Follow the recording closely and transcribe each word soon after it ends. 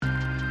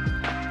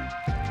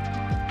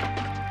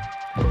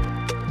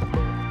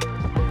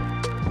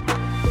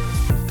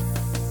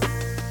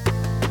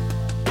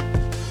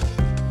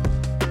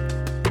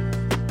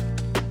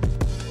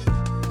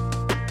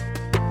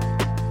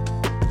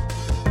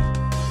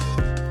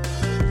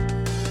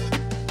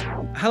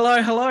Hello,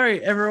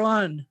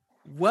 everyone.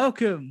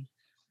 Welcome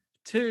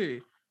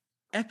to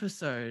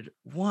episode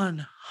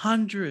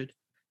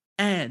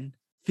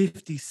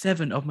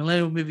 157 of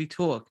Millennial Movie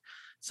Talk.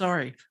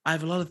 Sorry, I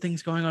have a lot of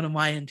things going on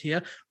my end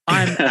here.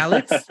 I'm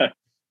Alex,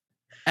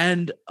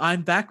 and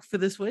I'm back for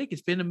this week.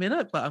 It's been a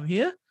minute, but I'm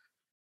here.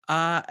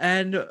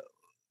 And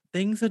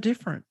things are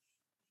different.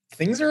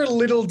 Things are a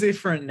little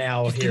different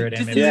now here at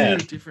MMT. Yeah,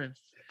 different.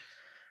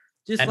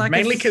 Just and like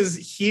mainly because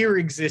here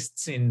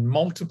exists in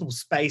multiple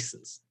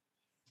spaces.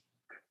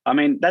 I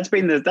mean, that's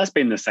been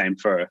the same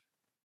for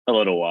a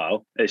little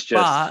while. It's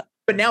just,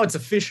 but now it's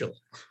official.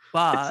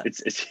 But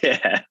it's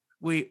yeah.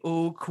 We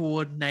all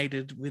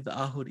coordinated with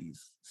our hoodies,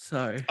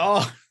 so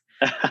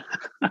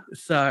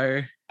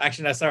so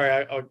actually, no, sorry,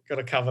 I got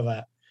to cover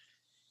that.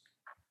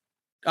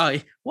 Oh,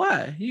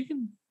 why? You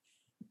can.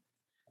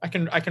 I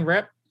can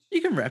rep.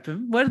 You can rep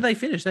them. Where did they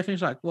finish? They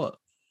finished like what?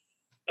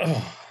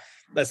 Oh,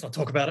 let's not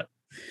talk about it.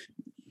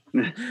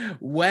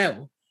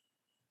 Well,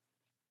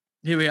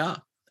 here we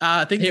are.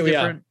 Things here are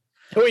different.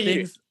 Who are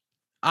you?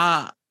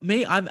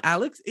 Me, I'm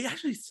Alex. It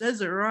actually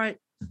says it right.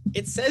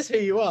 It says who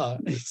you are.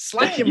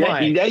 Slap your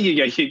mic. There you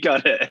go. You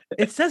got it.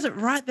 It says it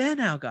right there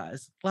now,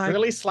 guys. Like,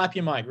 really slap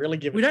your mic. Really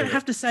give it. We don't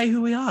have to say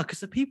who we are because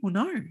the people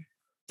know.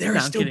 There are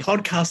still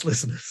podcast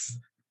listeners.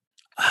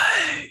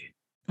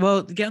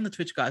 Well, get on the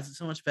Twitch, guys. It's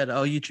so much better.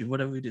 Oh, YouTube,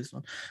 whatever we do this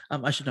one.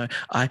 I should know.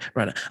 I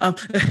write it.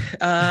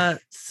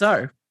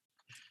 So,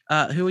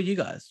 who are you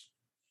guys?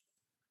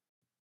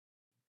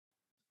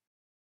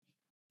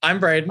 I'm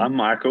Braden. I'm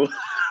Michael.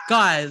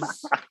 Guys,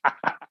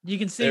 you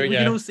can see we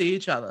can all see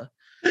each other.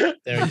 There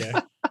we go.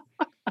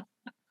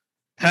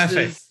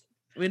 Perfect.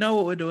 We know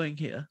what we're doing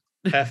here.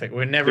 Perfect.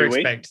 We never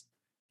expect.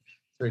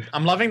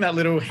 I'm loving that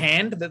little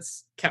hand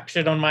that's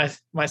captured on my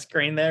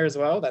screen there as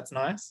well. That's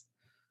nice.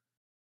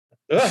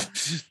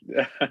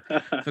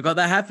 Forgot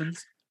that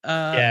happens.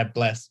 Yeah,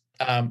 bless.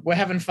 We're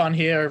having fun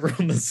here over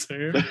on the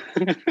Zoom.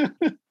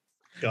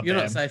 You're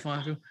not safe,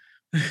 Michael.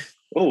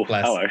 Oh,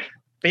 hello.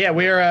 But yeah,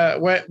 we're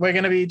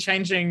going to be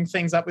changing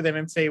things up with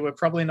MMT. We're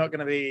probably not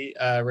going to be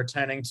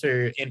returning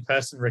to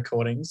in-person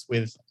recordings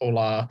with all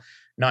our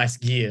nice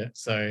gear.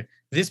 So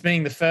this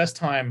being the first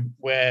time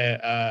we're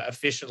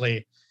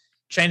officially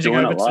changing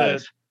over to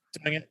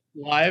doing it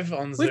live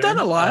on Zoom. We've done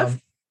it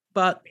live,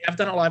 but we have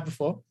done it live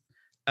before.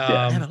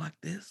 Never like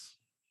this.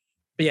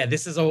 But yeah,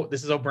 this is all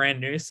brand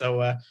new.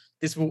 So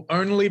this will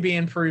only be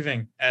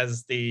improving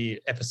as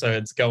the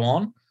episodes go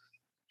on.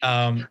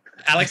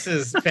 Alex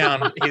has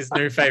found his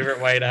new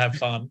favorite way to have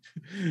fun.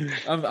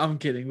 I'm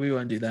kidding. We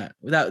won't do that.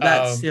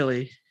 That's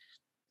silly.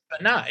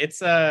 But no, it's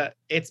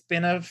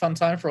been a fun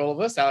time for all of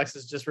us. Alex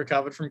has just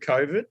recovered from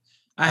COVID.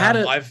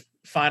 I've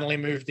finally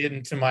moved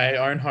into my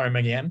own home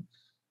again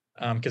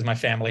because my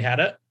family had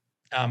it.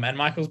 And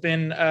Michael's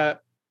been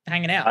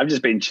hanging out. I've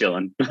just been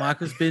chilling.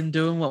 Michael's been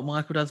doing what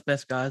Michael does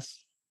best,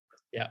 guys.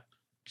 Yeah,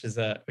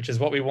 which is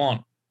what we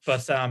want.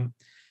 But do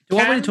you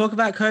want me to talk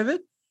about COVID?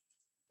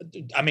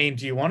 I mean,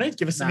 do you want to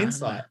give us some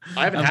insight?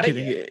 I haven't had it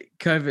yet.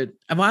 COVID.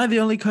 Am I the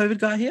only COVID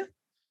guy here?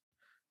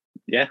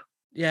 Yeah.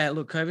 Yeah,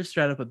 look, COVID's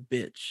straight up a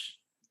bitch.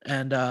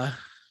 And I'm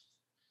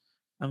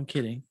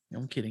kidding.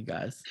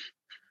 Guys.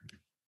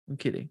 I'm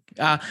kidding.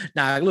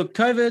 Look,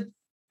 COVID,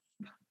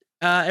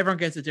 everyone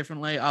gets it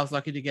differently. I was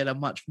lucky to get a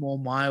much more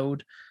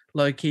mild,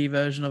 low-key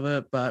version of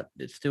it, but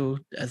it's still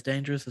as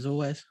dangerous as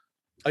always.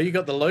 Oh, you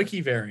got the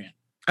low-key variant?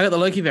 I got the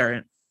low-key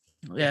variant.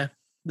 Yeah,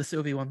 the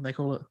Sylvie one, they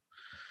call it.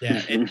 Yeah,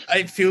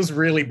 it feels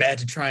really bad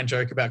to try and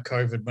joke about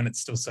COVID when it's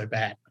still so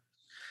bad.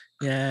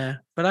 Yeah,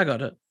 but I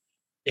got it.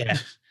 Yeah.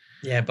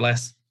 Yeah,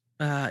 bless.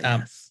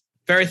 Yes.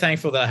 Very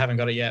thankful that I haven't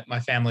got it yet.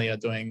 My family are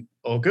doing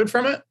all good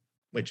from it,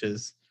 which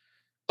is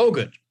all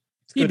good.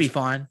 You'd be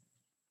fine.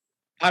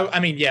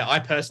 I mean, yeah, I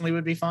personally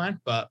would be fine,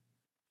 but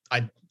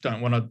I don't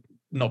want to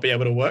not be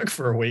able to work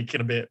for a week and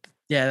a bit.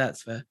 Yeah,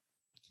 that's fair.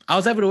 I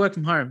was able to work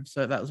from home,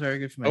 so that was very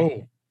good for me.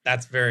 Oh,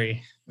 that's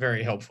very,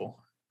 very helpful.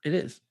 It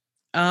is.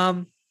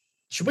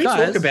 Should we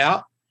talk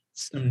about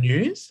some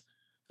news?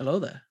 Hello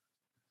there.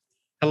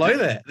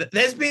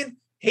 There's been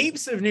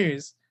heaps of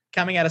news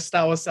coming out of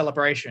Star Wars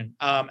Celebration.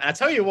 And I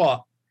tell you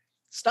what,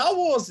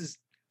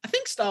 I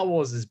think Star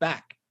Wars is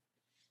back.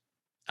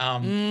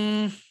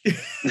 I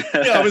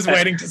was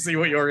waiting to see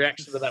what your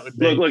reaction to that would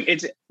be. Look,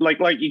 it's like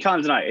you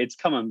can't deny it's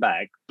coming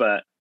back,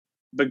 but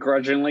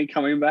begrudgingly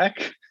coming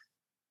back.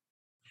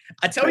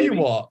 I tell you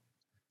what,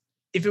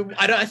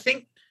 I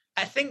think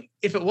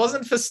if it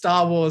wasn't for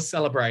Star Wars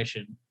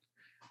Celebration,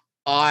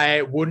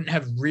 I wouldn't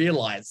have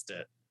realized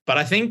it. But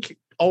I think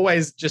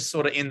always just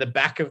sort of in the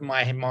back of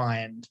my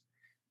mind,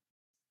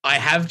 I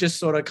have just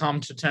sort of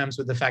come to terms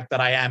with the fact that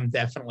I am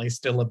definitely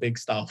still a big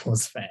Star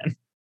Wars fan.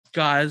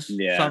 Guys,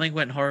 something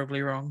went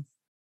horribly wrong.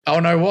 Oh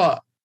no,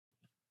 what?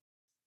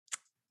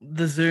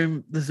 The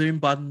Zoom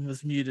button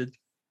was muted.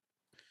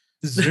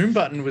 The Zoom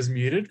button was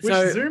muted?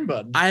 Which Zoom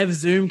button? I have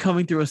Zoom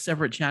coming through a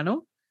separate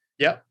channel.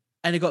 Yep.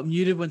 And it got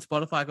muted when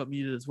Spotify got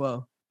muted as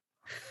well.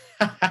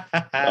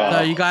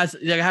 So you guys,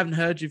 I haven't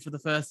heard you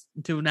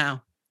until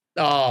now.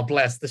 Oh,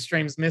 bless. The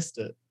stream's missed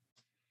it.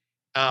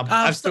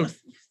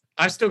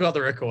 I've still got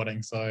the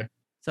recording, so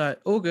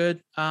all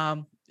good.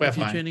 We're If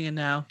you're fine. tuning in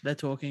now, they're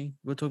talking.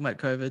 We're talking about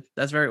COVID.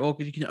 That's very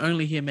awkward. You can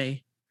only hear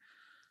me.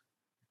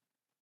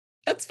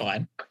 that's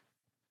fine.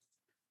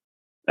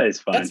 That is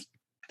fine.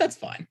 That's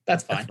fine.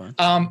 That's fine. That's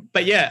fine.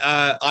 But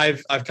yeah,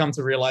 I've come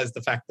to realize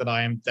the fact that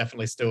I am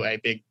definitely still a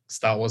big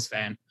Star Wars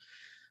fan,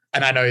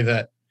 and I know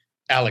that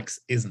Alex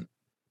isn't.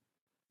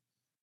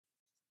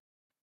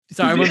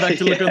 Sorry, I went back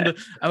to look on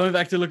the. I went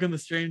back to look on the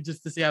stream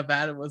just to see how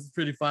bad it was. It's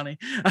pretty funny.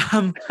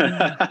 So,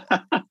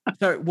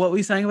 what were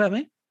you saying about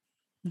me?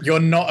 You're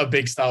not a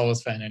big Star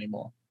Wars fan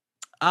anymore.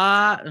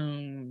 Well,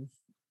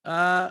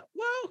 I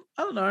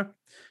don't know.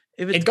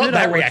 If it's It got good,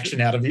 I'll that watch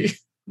reaction out of you.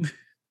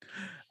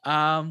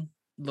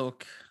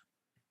 Look,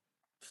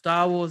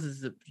 Star Wars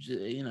is,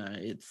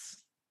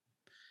 it's.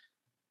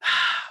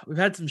 We've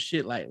had some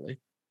shit lately.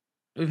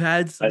 We've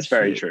had some. That's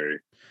very shit. true.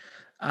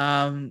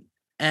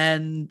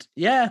 And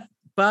yeah,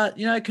 but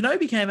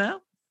Kenobi came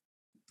out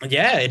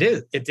Yeah, it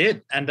is. It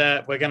did, and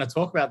we're going to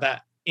talk about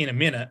that in a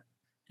minute.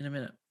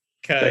 in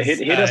So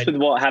hit us with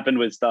what happened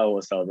with Star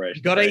Wars Celebration.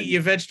 You got to eat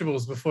your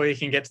vegetables before you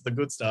can get to the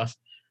good stuff.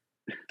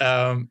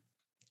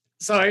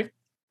 So,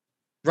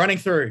 running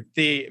through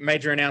the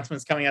major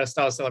announcements coming out of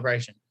Star Wars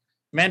Celebration.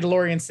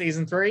 Mandalorian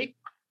Season 3,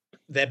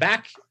 they're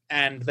back,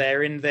 and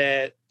they're in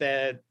their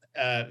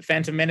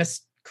Phantom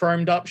Menace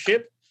chromed up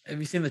ship. Have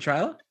you seen the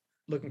trailer?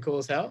 Looking cool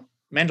as hell.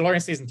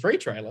 Mandalorian Season 3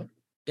 trailer.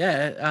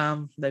 Yeah,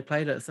 they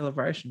played it at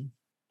Celebration.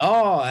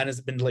 Oh, and has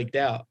it been leaked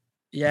out?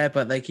 Yeah,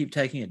 but they keep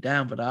taking it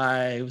down. But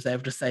I was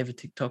able to save a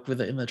TikTok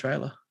with it in the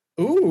trailer.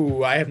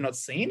 Ooh, I have not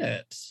seen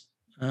it.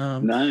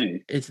 No.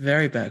 It's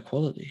very bad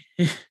quality.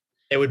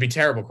 It would be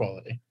terrible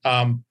quality.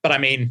 But I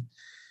mean,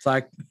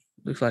 it's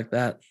looks like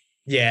that.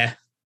 Yeah,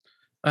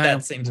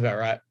 that seems about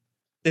right.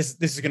 This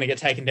is going to get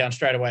taken down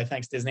straight away.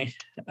 Thanks, Disney.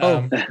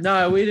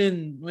 No, we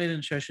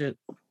didn't show shit.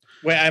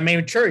 Well, I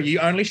mean, true. You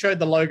only showed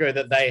the logo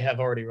that they have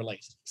already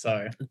released,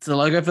 so it's the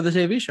logo for the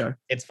TV show.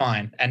 It's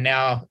fine. And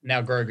now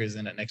Grogu's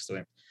in it next to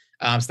him.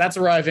 So that's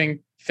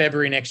arriving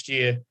February next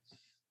year.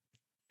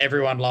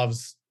 Everyone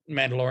loves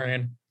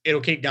Mandalorian.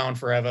 It'll keep going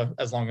forever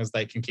as long as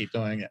they can keep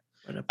doing it.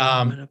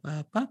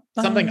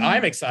 Something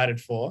I'm excited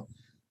for: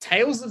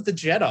 Tales of the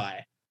Jedi.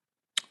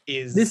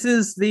 This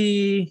is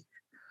the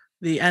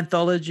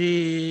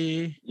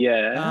anthology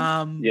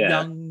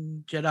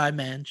Young Jedi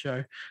Man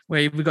show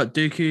where we got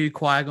Dooku,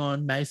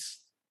 Qui-Gon, Mace.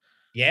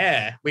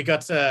 Yeah, we've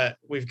got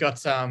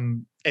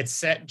it's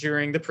set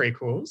during the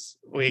prequels.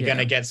 We're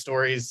gonna get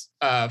stories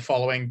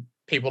following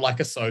people like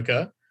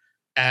Ahsoka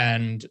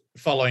and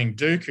following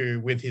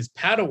Dooku with his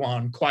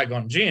Padawan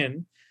Qui-Gon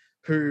Jinn,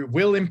 who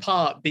will in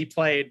part be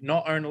played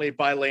not only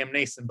by Liam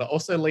Neeson but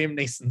also Liam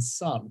Neeson's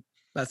son.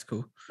 That's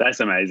cool. That's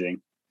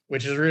amazing.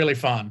 Which is really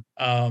fun.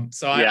 I'm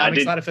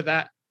excited for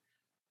that.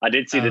 I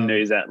did see the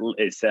news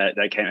that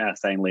they came out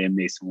saying Liam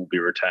Neeson will be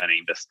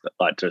returning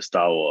to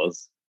Star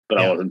Wars, but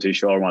I wasn't too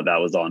sure what that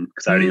was on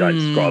because I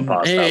already scrolled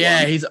past that one.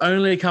 Yeah, he's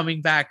only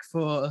coming back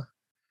for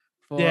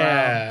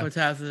Tales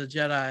of the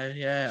Jedi.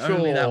 Yeah, sure.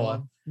 Only that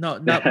one.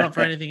 Not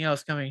for anything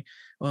else coming.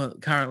 Well,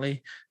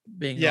 currently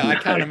being. Yeah, I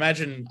can't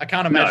imagine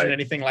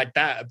anything like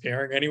that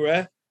appearing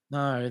anywhere.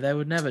 No, they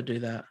would never do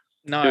that.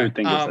 No, I would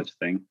think of such a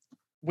thing.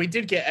 We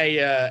did get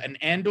an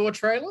Andor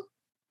trailer.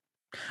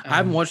 I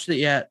haven't watched it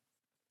yet.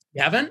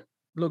 You haven't?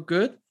 Look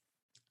good?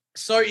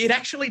 So it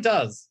actually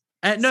does.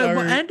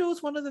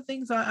 Andor's one of the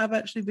things I've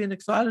actually been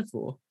excited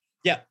for.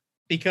 Yeah,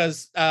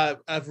 because a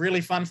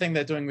really fun thing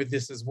they're doing with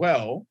this as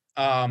well.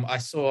 I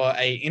saw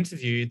a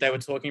interview. They were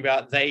talking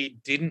about they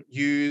didn't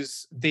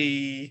use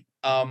the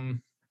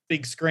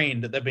big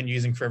screen that they've been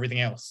using for everything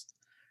else.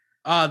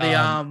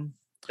 The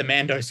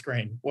Mando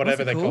screen,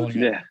 whatever they're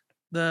calling it.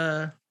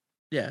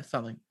 Yeah.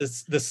 Something.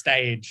 The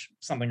stage,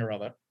 something or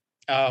other.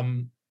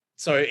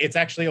 So it's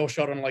actually all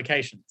shot on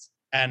locations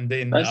and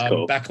in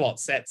backlot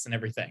sets and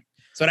everything.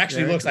 So it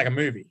actually looks like a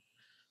movie.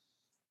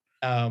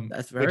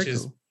 That's very which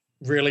is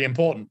really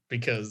important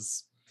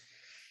because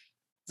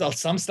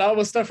some Star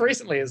Wars stuff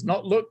recently has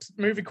not looked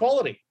movie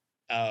quality.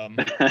 And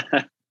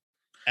what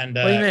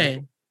do you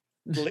mean?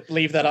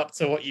 Leave that up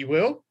to what you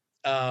will.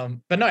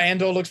 But no,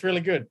 Andor looks really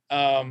good.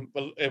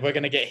 We're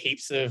going to get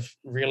heaps of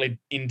really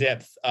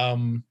in-depth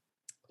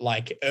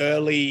like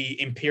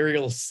early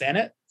Imperial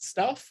Senate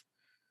stuff.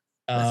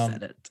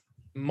 Senate.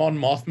 Mon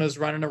Mothma's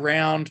running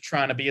around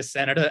trying to be a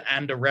senator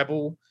and a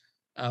rebel.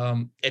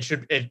 It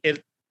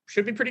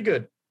should be pretty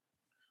good.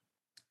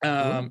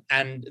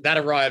 And that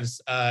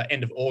arrives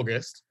end of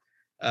August.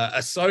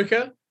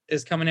 Ahsoka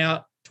is coming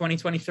out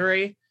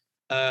 2023.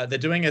 They're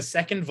doing a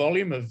second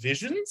volume of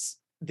Visions,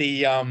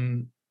 the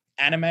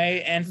anime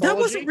anthology. That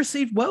wasn't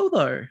received well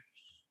though.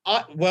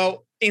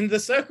 Well, in the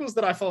circles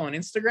that I follow on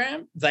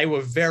Instagram, they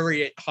were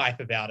very hype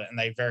about it and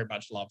they very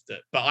much loved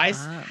it. But I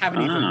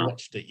haven't even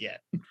watched it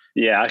yet.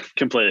 Yeah, I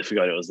completely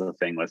forgot it was a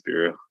thing, let's be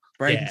real.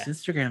 Braden's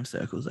Instagram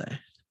circles, eh?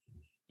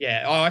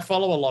 Yeah, I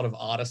follow a lot of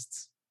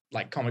artists,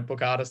 like comic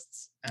book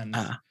artists, and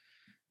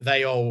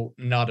they all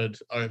nutted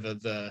over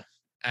the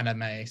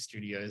anime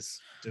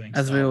studios doing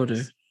as Star we all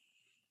Wars.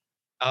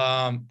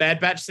 do. Bad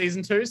Batch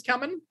Season 2 is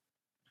coming.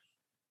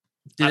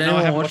 Did I know I anyone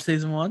haven't watch watched-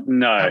 season 1? I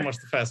No. haven't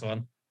watched the first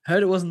one.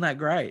 Heard it wasn't that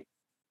great.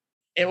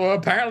 Well,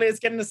 apparently it's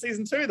getting to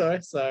season 2 though.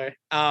 So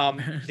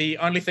the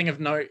only thing of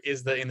note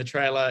is that in the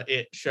trailer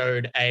it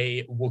showed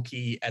a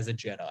Wookiee as a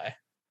Jedi,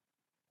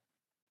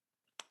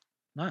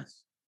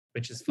 Nice.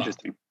 which is fun.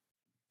 Interesting.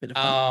 Bit of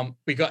fun.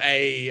 We got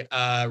a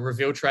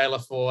reveal trailer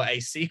for a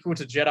sequel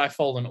to Jedi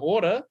Fallen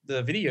Order,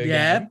 the video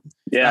Yeah. game.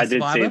 Yeah, I That's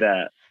did see Survivor?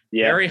 that.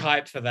 Yeah. Very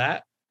hyped for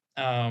that.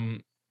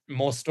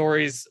 More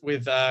stories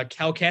with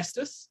Cal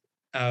Kestis.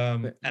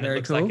 And it Very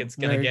looks cool. like it's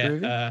going to Very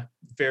get groovy.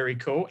 very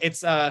cool.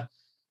 It's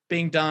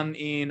being done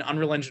in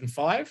Unreal Engine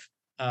 5,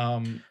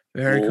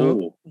 Very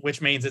cool. Ooh.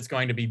 which means it's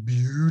going to be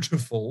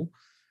beautiful.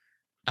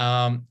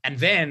 And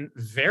then,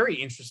 very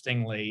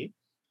interestingly,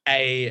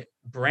 a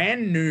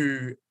brand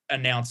new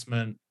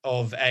announcement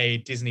of a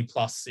Disney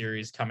Plus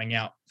series coming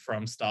out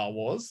from Star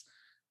Wars,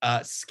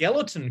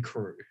 Skeleton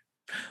Crew.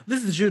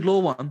 This is the Jude Law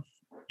one.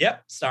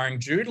 Yep, starring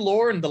Jude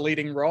Law in the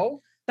leading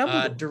role,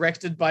 Dumbledore.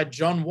 directed by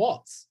John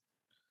Watts.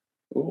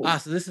 Ooh.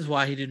 So this is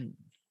why he didn't.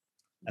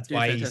 That's do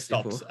why he Fantastic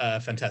stopped Four.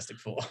 Fantastic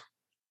Four.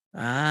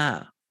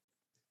 But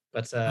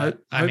But hope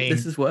I mean,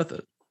 this is worth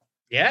it.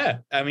 yeah,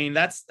 I mean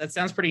that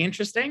sounds pretty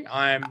interesting.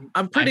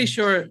 I'm pretty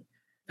sure.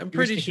 I'm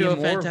curious pretty to hear sure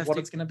more of Fantastic. what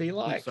it's going to be Oh,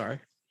 like. sorry.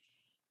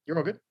 You're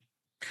all good.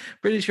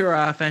 Pretty sure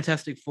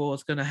Fantastic Four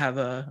is going to have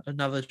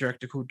another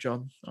director called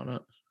John on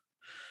it.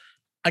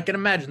 I can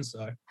imagine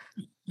so.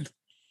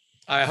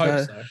 I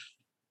hope so.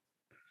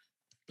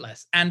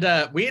 Bless. And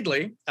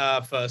weirdly,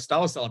 for Star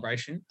Wars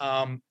Celebration,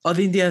 Oh,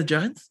 the Indiana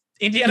Jones?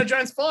 Indiana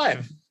Jones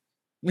 5.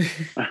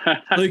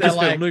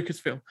 Lucasfilm.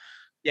 Lucasfilm.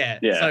 Yeah.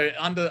 Yeah. So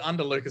under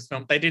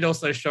Lucasfilm, they did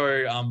also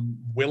show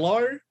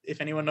Willow,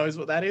 if anyone knows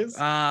what that is.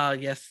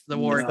 Yes, the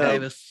Warwick No.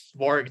 Davis.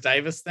 Warwick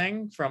Davis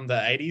thing from the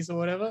 80s or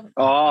whatever.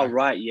 Oh,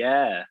 right.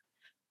 Yeah.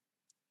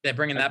 They're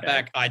bringing that Okay.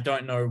 back. I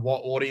don't know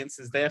what audience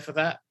is there for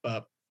that,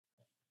 but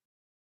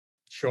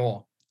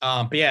sure.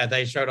 But yeah,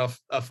 they showed off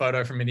a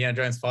photo from Indiana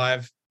Jones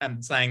 5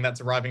 and saying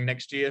that's arriving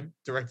next year,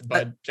 directed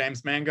by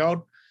James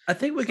Mangold. I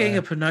think we're getting So-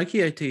 a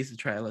Pinocchio teaser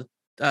trailer.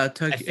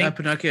 think-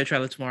 Pinocchio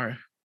trailer tomorrow.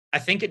 I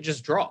think it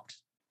just dropped.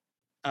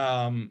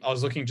 I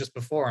was looking just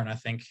before, and I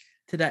think,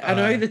 Today. I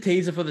know Uh, the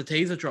teaser for the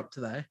teaser dropped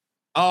today.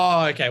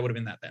 oh, okay, it would have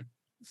been that then.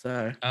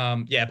 So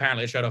Yeah,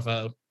 apparently it showed off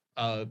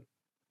a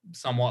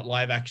somewhat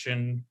live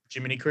action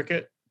Jiminy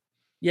Cricket.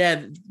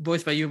 yeah,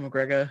 voiced by Ewan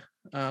McGregor.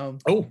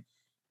 Oh,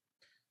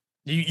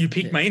 you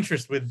piqued my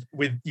interest with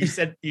you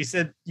said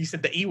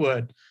the E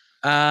word.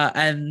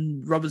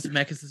 And Robert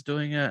Zemeckis is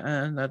doing it,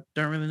 and I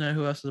don't really know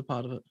who else is a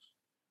part of it.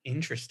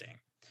 Interesting.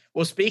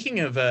 Well, speaking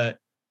of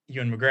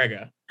Ewan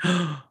McGregor,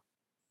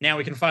 now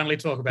we can finally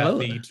talk about Well-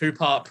 the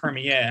 2-part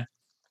premiere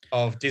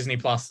of Disney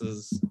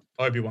Plus's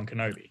Obi-Wan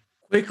Kenobi.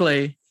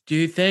 Quickly, do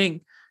you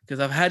think, because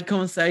I've had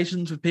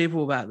conversations with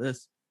people about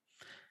this,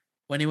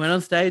 when he went on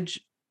stage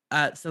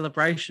at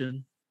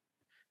Celebration,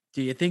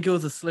 do you think it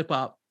was a slip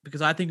up?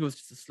 Because I think it was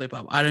just a slip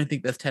up. I don't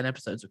think there's 10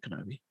 episodes of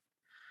Kenobi.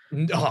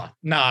 Oh,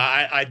 no,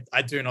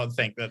 I do not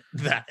think that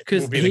will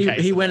Because be the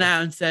case. he at went all.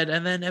 out and said,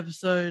 and then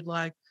episode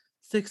like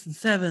 6 and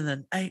 7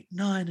 and 8,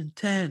 9 and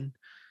 10.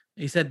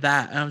 He said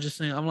that. And I'm just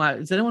saying, I'm like,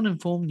 has anyone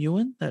informed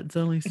Ewan that it's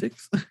only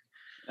 6?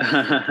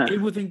 People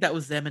would think that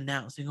was them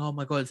announcing, oh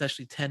my God, it's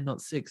actually 10,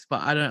 not 6.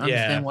 But I don't Yeah.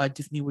 understand why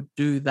Disney would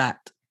do that.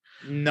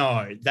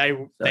 No, they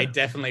So-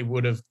 definitely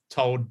would have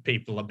told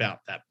people about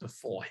that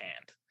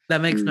beforehand.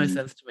 That makes no Mm.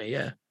 sense to me.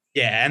 Yeah.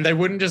 Yeah, and they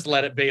wouldn't just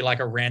let it be like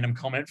a random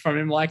comment from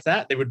him like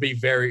that. They would be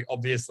very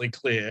obviously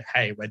clear,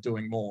 hey, we're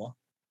doing more.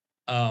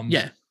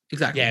 Yeah,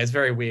 exactly. Yeah, it's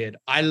very weird.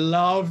 I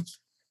loved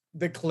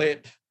the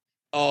clip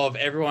of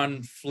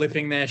everyone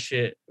flipping their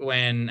shit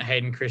when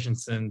Hayden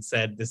Christensen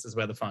said, "This is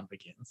where the fun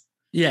begins."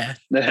 Yeah.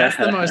 That's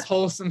the most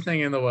wholesome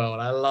thing in the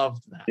world. I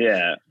loved that.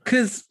 Yeah.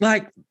 Because,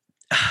 like,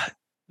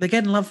 they're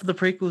getting love for the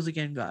prequels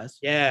again, guys.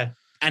 Yeah.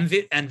 And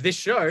this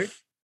show,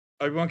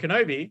 Obi-Wan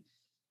Kenobi,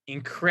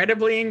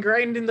 incredibly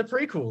ingrained in the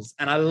prequels.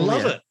 And I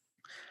love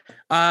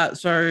yeah. it.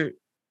 So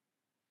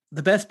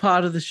the best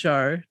part of the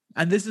show,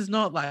 and this is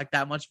not like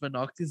that much of a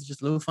knock, this is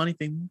just a little funny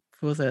thing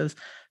for this.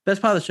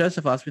 Best part of the show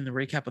so far has been the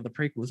recap of the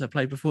prequels I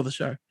played before the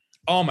show.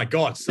 Oh my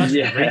God, such a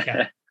good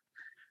recap.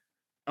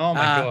 Oh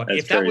my God. That's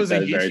If that true, was a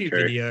that is very YouTube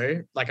true.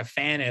 video, like a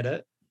fan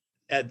edit,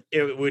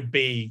 it would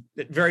be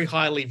very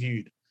highly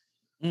viewed.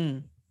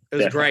 Mm. It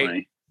was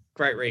Definitely.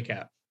 great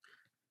recap.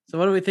 So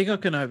what do we think of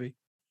Kenobi?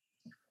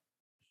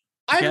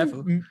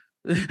 Careful.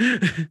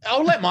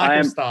 I'll let Michael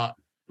I'm- start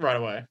right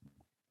away.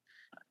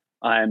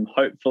 I'm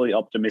hopefully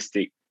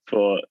optimistic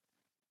for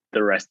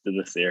the rest of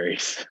the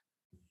series.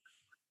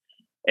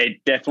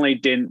 It definitely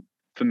didn't,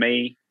 for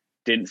me,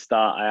 didn't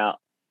start out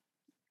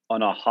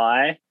on a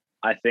high.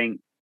 I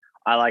think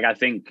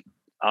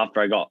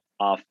after I got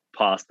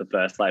past the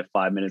first like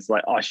 5 minutes,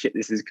 like, oh shit,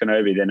 this is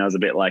Kenobi. Then I was a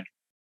bit like,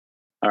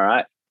 all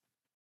right,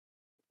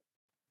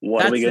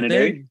 what are we That's gonna the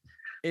do? thing.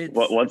 It's,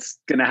 What's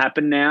gonna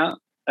happen now?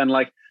 And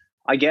like,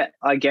 I get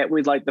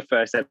with like the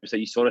first episode,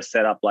 you sort of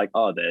set up like,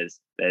 oh, there's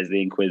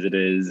the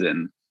Inquisitors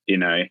and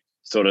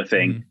sort of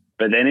thing. Mhm.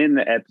 But then in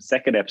the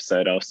second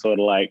episode, I was sort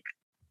of like,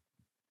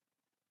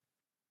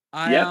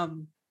 I Yep.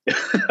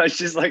 It's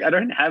just like I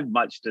don't have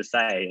much to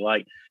say.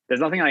 Like, there's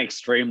nothing I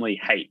extremely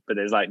hate, but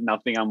there's like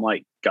nothing I'm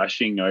like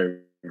gushing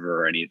over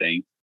or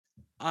anything.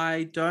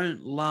 I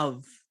don't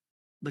love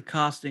the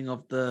casting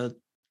of the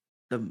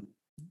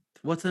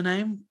what's her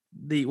name?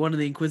 The one of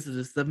the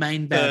Inquisitors, the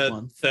main bad The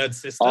one. third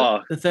sister.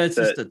 Oh, The third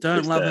the sister.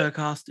 Don't love sister. her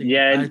casting.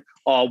 yeah.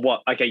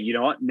 What? Okay, you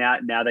know what? Now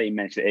that you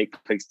mentioned it,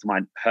 it clicks to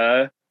mind.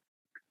 Her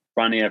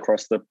running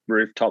across the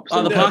rooftops.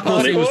 Oh, the The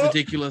parkour scene was parkour?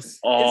 ridiculous.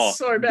 Oh, It's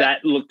so bad.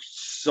 that looks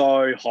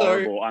so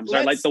horrible. I'm sorry.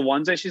 Like let's- the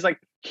ones where she's like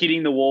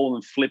hitting the wall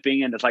and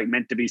flipping and it's like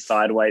meant to be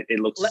sideways. It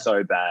looks Let-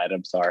 so bad.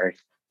 I'm sorry.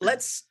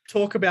 Let's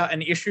talk about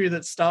an issue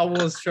that Star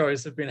Wars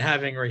shows have been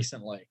having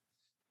recently.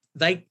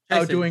 They are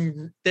Chase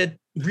doing they're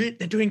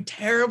doing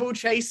terrible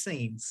chase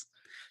scenes.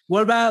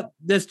 What about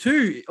there's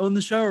two on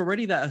the show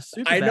already that are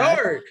super I bad.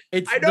 know.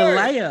 It's I the know.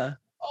 Leia.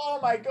 Oh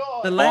my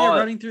god. The Leia Oh.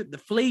 running through the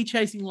flea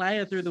chasing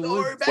Leia through the so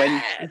woods.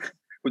 bad.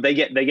 They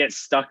get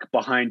stuck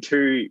behind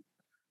two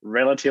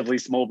relatively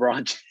small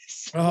branches.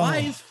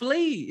 Why Oh. is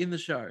Flea in the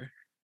show?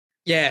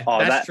 Yeah, Oh,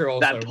 that's that- true.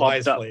 that Also, popped why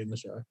is up. Flea in the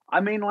show?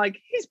 I mean, like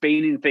he's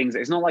been in things.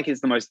 It's not like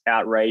it's the most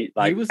outrageous, He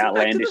like was in Back to the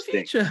outlandish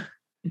thing. Future.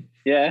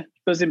 Yeah,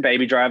 he was in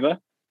Baby Driver.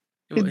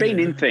 He's Oh, been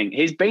yeah. in things.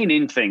 He's been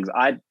in things.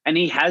 And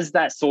he has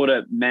that sort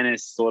of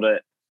menace, sort of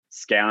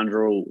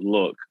scoundrel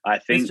look. I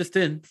It's think, just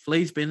in.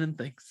 Flea's been in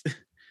things.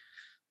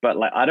 but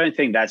like I don't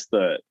think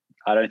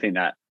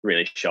that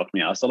really shocked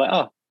me. I was sort of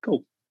like, oh,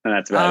 cool, and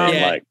that's about it.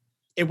 Yeah. Like,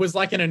 It was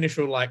like an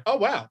initial like, oh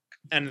wow.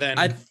 And then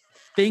I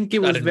think it I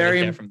was didn't really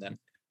very care from then.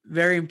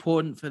 very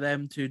important for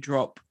them to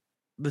drop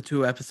the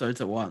 2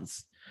 episodes at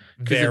once.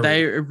 Because if Very.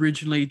 they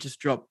originally just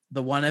dropped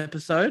the 1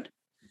 episode,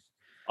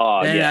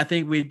 oh then yeah, I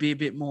think we'd be a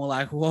bit more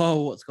like,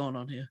 whoa, what's going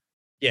on here?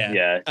 yeah.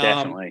 yeah,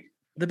 definitely.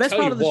 The best Tell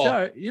part you of the what.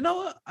 show, you know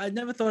what? I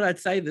never thought I'd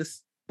say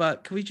this,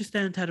 but can we just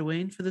stay on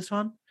Tatooine for this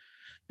one?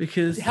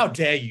 Because How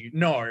dare you?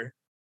 No.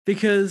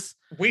 because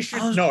We should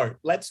I was- no.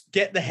 Let's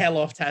get the hell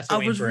off Tatooine. I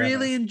was forever.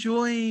 really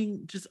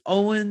enjoying just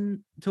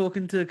Owen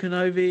talking to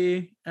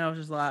Kenobi, and I was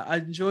just like, I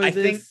enjoy I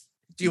this. think-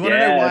 Do you want to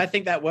know Yeah. why I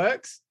think that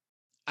works?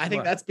 I think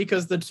What? that's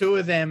because the two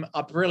of them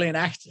are brilliant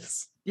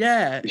actors.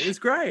 Yeah, it's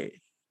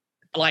great.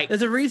 Like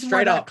There's a reason why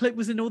Straight that up. clip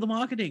was in all the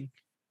marketing.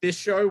 this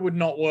show would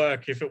not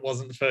work if it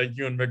wasn't for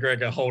Ewan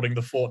McGregor holding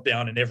the fort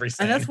down in every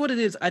scene. And that's what it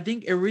is. I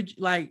think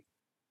like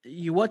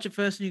you watch it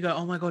first and you go,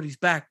 "Oh my god, he's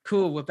back!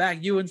 Cool, we're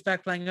back. Ewan's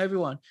back playing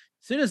Obi-Wan."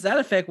 As soon as that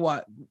effect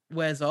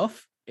wears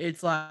off,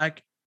 it's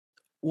like,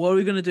 "What are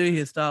we gonna do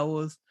here, Star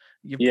Wars?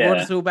 You brought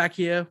Yeah. us all back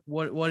here.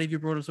 What have you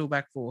brought us all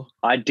back for?"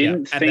 I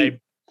didn't and think,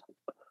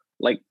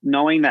 like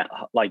knowing that,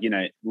 like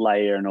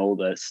Leia and all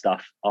the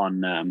stuff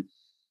on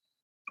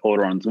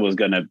Alderaan was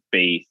going to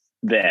be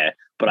there,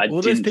 but I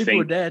All those didn't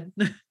people are think.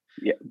 dead.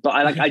 Yeah, but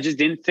I just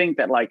didn't think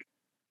that like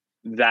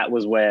that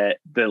was where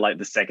the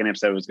second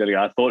episode was going to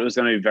go. I thought it was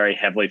going to be very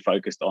heavily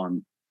focused on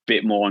a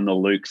bit more on the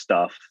Luke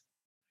stuff,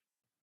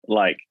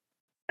 like,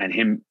 and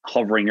him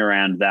hovering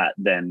around that,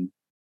 then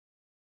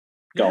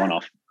going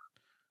off.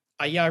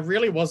 I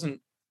really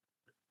wasn't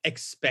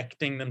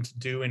expecting them to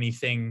do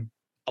anything.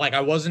 Like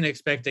I wasn't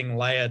expecting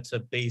Leia to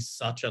be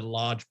such a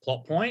large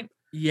plot point.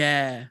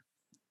 Yeah,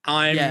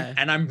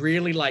 I'm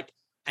really like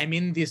I'm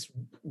in this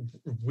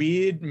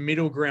weird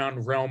middle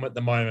ground realm at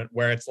the moment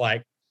where it's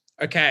like,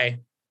 okay,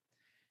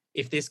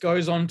 if this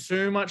goes on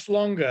too much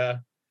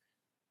longer,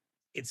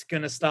 it's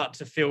gonna start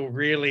to feel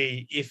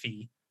really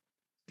iffy.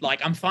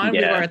 Like I'm fine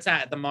with Yeah. where it's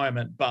at the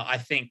moment, but I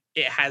think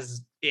it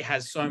has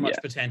so much Yeah.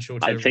 potential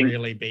I to think-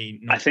 really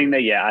be. I think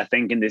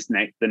in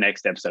the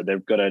next episode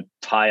they've got to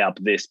tie up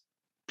this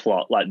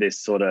plot, like this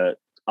sort of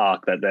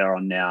arc that they're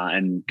on now,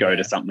 and go Yeah.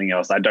 to something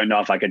else. I don't know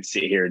if I could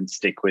sit here and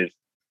stick with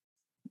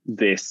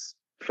this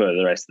for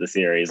the rest of the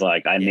series.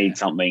 Like I Yeah. need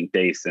something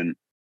decent.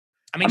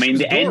 I I she mean was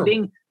the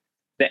adorable.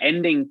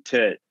 ending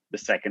to the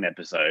second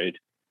episode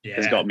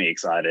has got me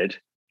excited.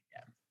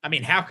 I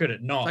mean, how could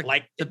it not? Like,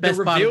 Like the best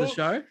part reveal, of the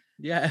show.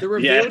 Yeah, the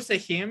reveal to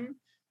him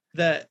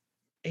that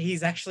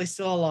he's actually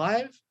still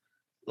alive,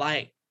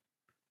 like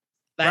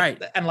that,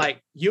 Right. and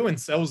like Ewan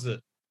sells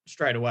it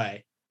straight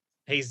away.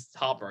 He's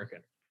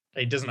heartbroken.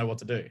 He doesn't know what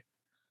to do.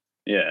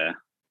 Yeah.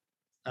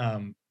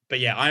 But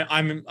yeah,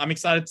 I'm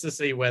excited to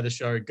see where the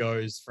show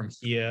goes from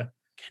here.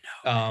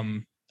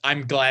 I'm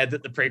glad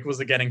that the prequels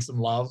are getting some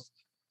love.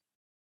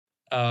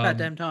 that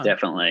damn time.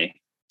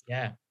 Definitely.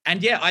 Yeah,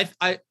 and yeah,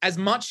 I as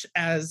much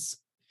as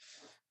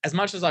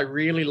I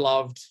really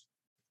loved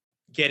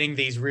getting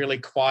these really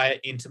quiet,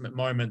 intimate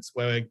moments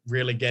where we're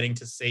really getting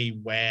to see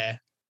where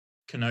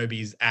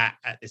Kenobi's at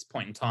this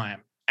point in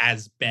time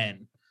as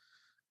Ben.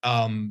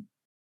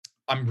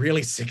 I'm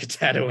really sick of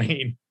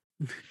Tatooine.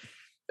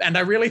 And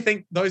I really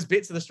think those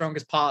bits are the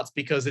strongest parts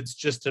because it's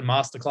just a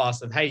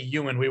masterclass of, hey,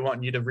 Ewan, we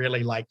want you to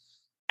really like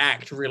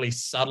act really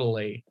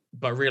subtly,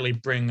 but really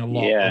bring a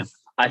lot Yeah. of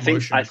I think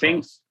emotion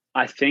across.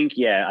 I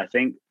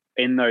think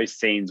in those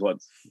scenes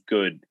what's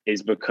good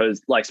is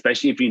because, like,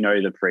 especially if you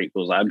know the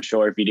prequels, I'm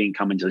sure if you didn't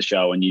come into the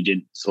show and you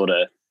didn't sort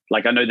of,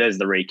 like, I know there's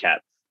the recap,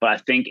 but I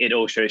think it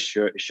also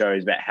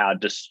shows about how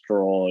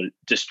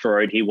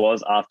destroyed he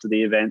was after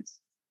the events.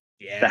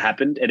 Yeah. that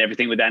happened and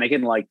everything with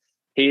Anakin. Like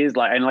he is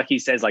like, and like he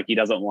says, like he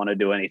doesn't want to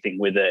do anything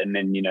with it, and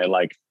then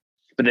like,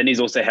 but then he's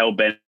also hell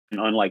bent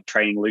on like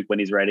training Luke when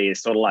he's ready.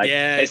 It's sort of like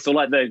it's sort of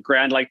like the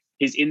ground. Like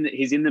he's in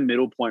the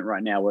middle point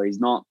right now where he's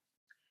not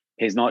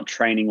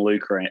training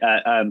Luke or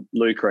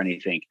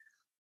anything,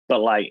 but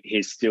like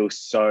he's still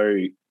so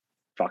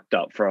fucked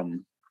up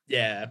from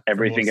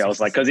everything else.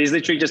 Like because he's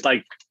literally just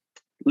like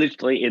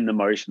literally in the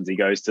motions. He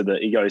goes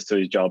to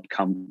his job,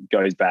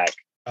 goes back,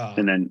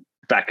 and then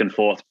back and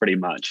forth pretty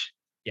much.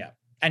 Yeah.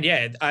 And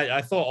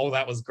I thought all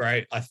that was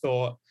great. I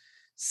thought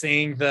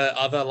seeing the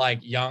other like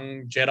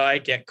young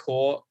Jedi get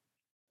caught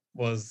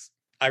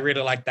I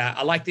really like that.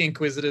 I like the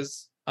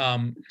Inquisitors.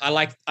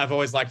 I've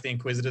always liked the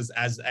Inquisitors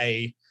as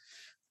a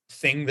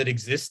thing that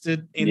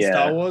existed in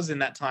Star Wars in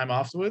that time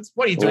afterwards.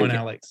 What are you doing,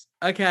 Alex?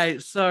 Okay,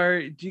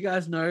 so do you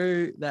guys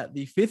know that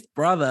the fifth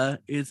brother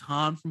is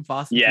Han from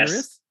Fast and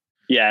Furious?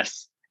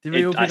 Yes. Did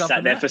we all pick I up sat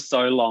on there that? for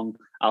so long.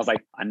 I was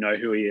like, I know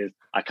who he is.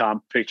 I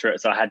can't picture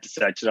it, so I had to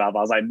search it up. I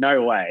was like,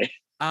 no way.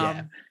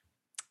 It's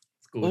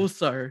good.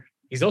 Also,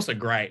 he's also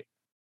great.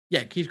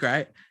 Yeah, he's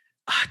great.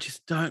 I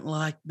just don't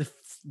like the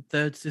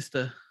third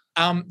sister.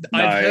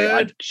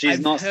 She's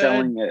not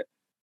selling it.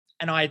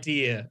 An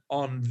idea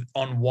on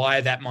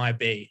why that might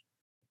be.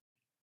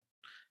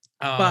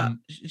 But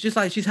just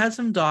like she's had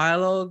some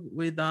dialogue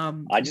with I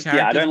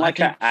don't like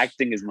her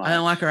acting as much. I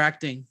don't like her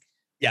acting.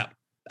 Yeah.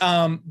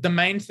 The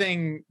main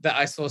thing that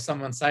I saw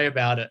someone say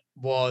about it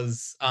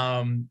was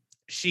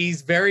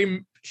she's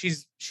very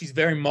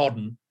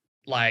modern.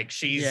 Like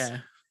she's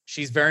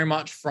very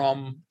much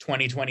from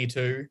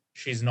 2022.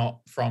 She's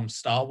not from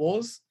Star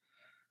Wars.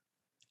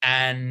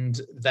 And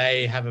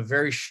they have a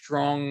very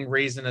strong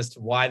reason as to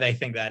why they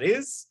think that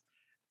is.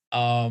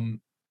 And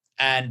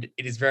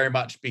it is very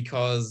much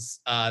because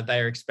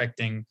they are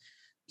expecting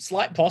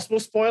slight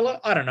possible spoiler.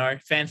 I don't know,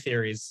 fan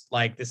theories.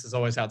 Like this is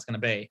always how it's going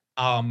to be.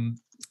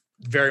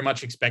 Very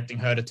much expecting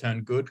her to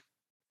turn good.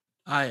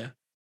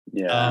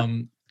 Yeah.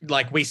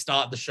 Like we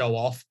start the show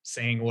off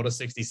seeing Order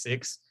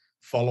 66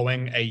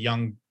 following a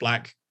young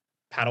black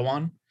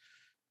Padawan.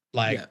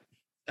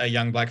 A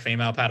young black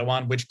female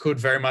Padawan, which could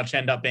very much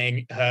end up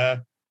being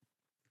her.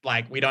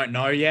 Like we don't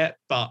know yet,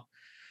 but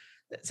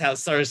that's how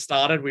it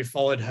started. We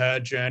followed her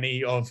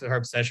journey of her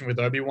obsession with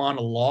Obi-Wan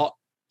a lot.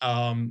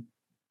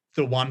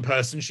 The one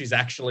person she's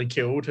actually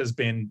killed has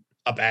been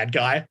a bad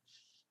guy.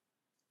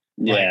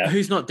 Yeah.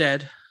 Who's not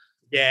dead.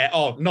 Yeah.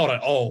 Oh, not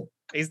at all.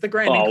 He's the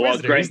Grand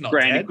Inquisitor. He's not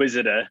Grand dead.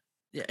 Inquisitor.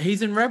 Yeah,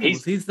 he's in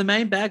Rebels. He's the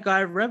main bad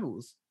guy of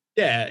Rebels.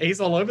 Yeah, he's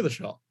all over the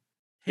shop.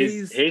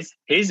 He's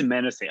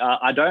menacing.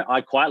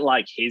 I quite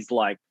like his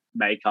like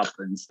makeup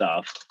and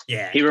stuff.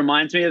 Yeah. He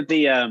reminds me of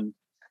the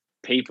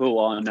people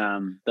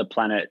on the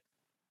planet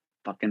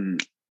fucking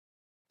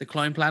the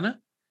clone planet.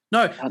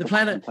 No, the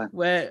planet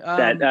where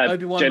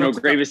Obi-Wan General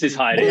Grievous is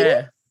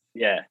hiding.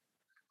 Yeah.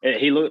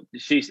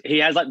 He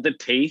has like the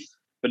teeth,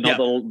 but not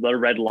the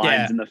red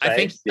lines in the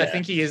face. I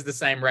think he is the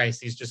same race.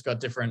 He's just got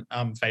different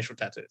facial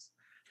tattoos.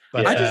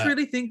 But I just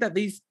really think that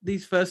these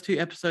first two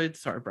episodes.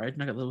 Sorry,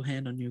 Braden, I got a little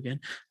hand on you again.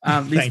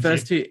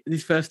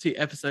 These first two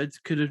episodes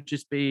could have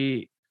just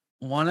be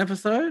one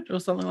episode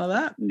or something like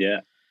that. Yeah.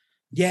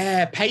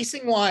 Yeah,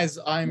 pacing wise,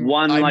 I'm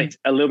like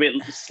a little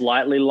bit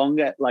slightly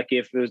longer. Like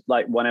if it was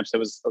like one episode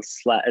was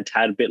a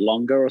tad bit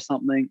longer or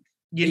something.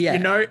 You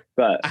know,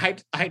 but I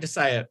hate to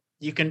say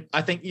it.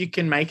 I think you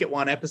can make it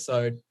one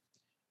episode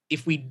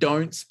if we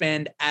don't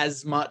spend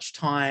as much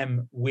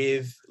time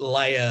with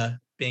Leia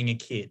being a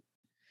kid.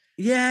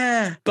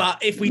 Yeah.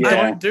 But if we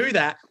don't do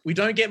that, we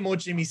don't get more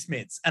Jimmy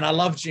Smits. And I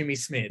love Jimmy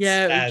Smits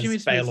as Jimmy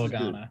Bail Smits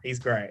Organa. He's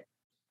great.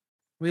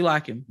 We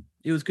like him.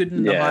 He was good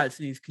in the Heights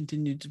and he's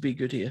continued to be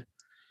good here.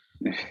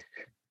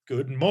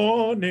 Good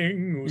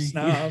morning,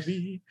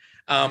 Usnavi.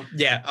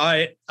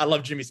 I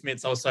love Jimmy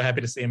Smits. I was so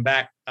happy to see him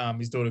back.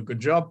 He's doing a good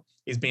job.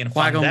 He's being a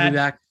fun Qui-Gon dad. will be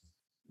back.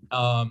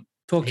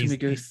 Talk to me,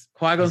 Goose.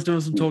 Qui-Gon's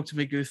doing some talk to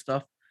me, Goose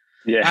stuff.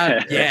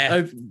 Yeah.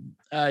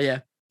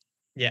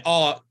 Yeah.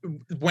 Oh,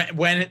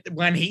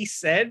 when he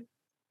said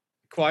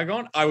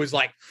Qui-Gon, I was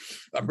like,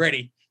 I'm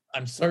ready.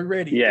 I'm so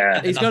ready.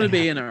 Yeah. He's got to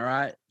be in it,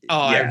 right?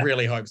 Oh, yeah. I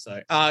really hope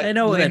so. They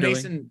know what Liam they're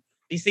Neeson, doing.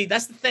 You see,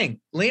 that's the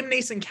thing. Liam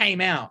Neeson came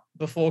out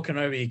before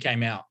Kenobi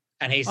came out,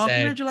 and he said,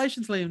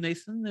 congratulations, Liam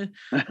Neeson.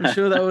 I'm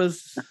sure that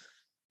was...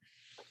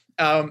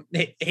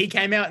 he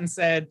came out and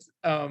said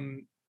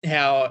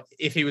how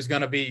if he was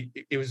going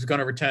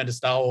to return to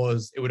Star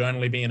Wars, it would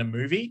only be in a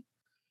movie.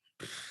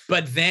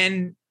 But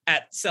then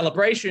at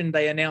Celebration,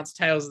 they announced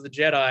Tales of the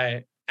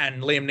Jedi,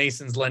 and Liam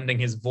Neeson's lending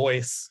his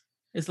voice.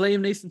 Is Liam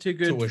Neeson too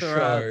good for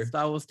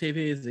Star Wars TV,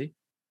 is he?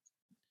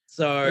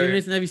 So, Liam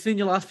Neeson, have you seen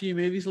your last few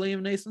movies,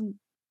 Liam Neeson?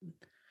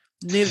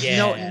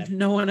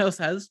 No one else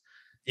has.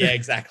 Yeah,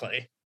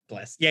 exactly.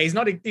 Bless. Yeah, he's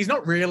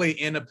not really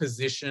in a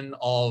position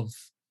of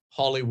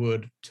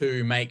Hollywood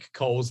to make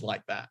calls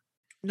like that.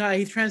 No,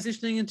 he's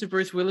transitioning into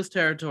Bruce Willis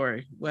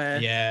territory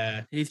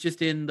where he's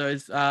just in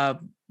those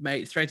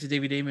straight to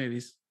DVD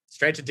movies.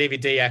 Straight to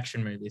DVD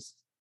action movies.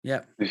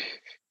 Yep.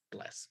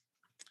 Bless.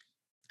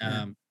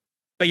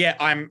 But yeah,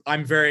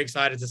 I'm very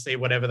excited to see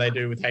whatever they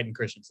do with Hayden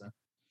Christensen.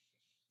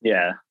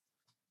 Yeah.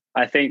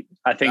 I think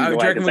Do the you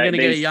way reckon that we're going to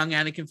get a these- young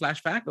Anakin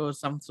flashback or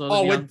some sort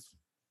Oh, of young?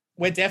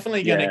 We're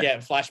definitely going to Yeah. get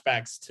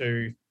flashbacks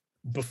to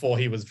before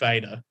he was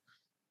Vader.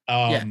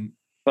 Yeah.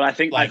 But I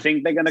think like,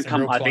 they're going to some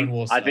come. real I Clone think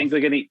Wars I think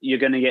stuff. you're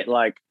going to get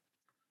like.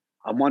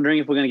 I'm wondering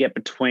if we're going to get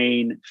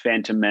between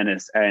Phantom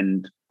Menace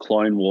and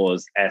Clone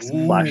Wars esque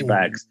Ooh.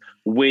 flashbacks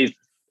with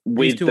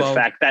too the old.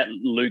 fact that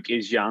Luke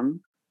is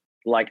young.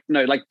 Like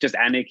no, like just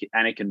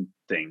Anakin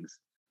things.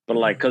 But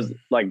like because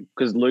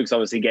Luke's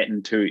obviously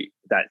getting to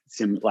that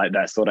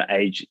that sort of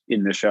age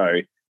in the show.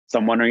 So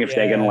I'm wondering if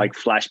they're going to Yeah. like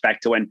flash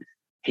back to when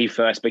he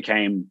first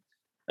became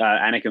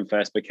Anakin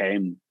first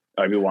became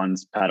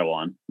Obi-Wan's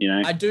Padawan. You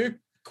know. I do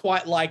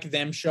quite like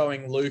them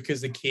showing Luke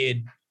as a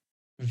kid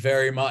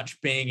very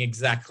much being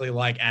exactly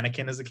like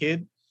Anakin as a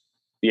kid.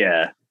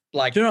 Yeah.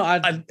 Like, Do you know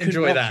what I I could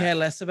enjoy not that. care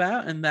less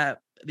about, and that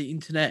the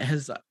internet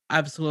has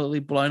absolutely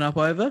blown up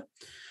over?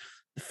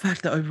 The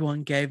fact that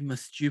Obi-Wan gave him a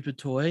stupid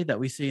toy that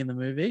we see in the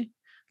movie.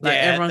 Like Yeah,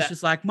 everyone's that-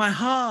 just like, my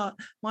heart,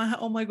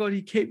 oh my god,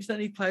 he keeps that,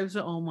 he plays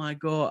it. Oh my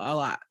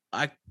god,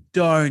 I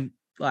don't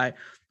like.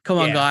 Come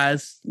on, Yeah.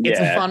 guys. It's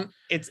Yeah. a fun.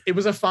 It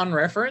was a fun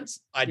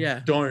reference. I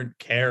Yeah. don't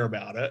care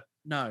about it,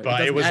 No,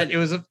 but it doesn't add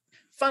was a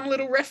fun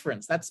little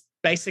reference. That's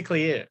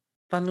basically it,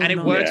 fun and it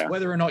little works Yeah.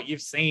 whether or not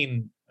you've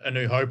seen A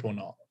New Hope or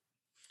not.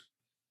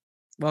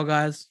 Well,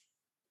 guys,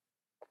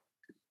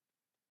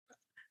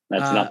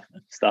 That's Uh, enough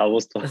Star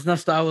Wars talk. there's enough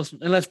Star Wars.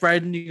 Unless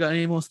Braden, you got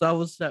any more Star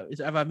Wars?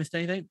 Have I missed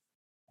anything?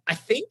 I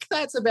think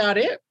that's about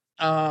it.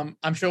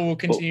 I'm sure we'll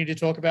continue to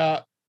talk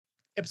about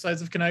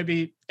episodes of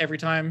Kenobi every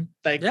time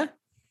they Yeah.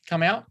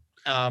 come out.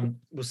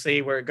 We'll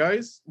see where it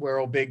goes. We're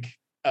all big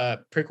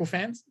prequel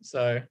fans,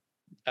 so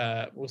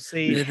we'll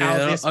see They're how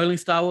the this only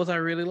Star Wars I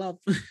really love.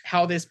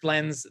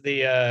 blends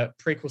the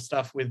prequel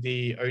stuff with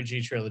the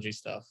OG trilogy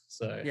stuff.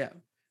 So Yeah.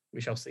 we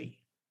shall see.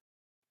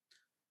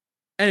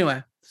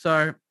 Anyway,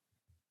 so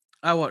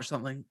I watched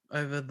something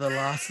over the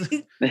last.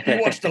 You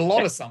watched a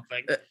lot of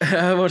something.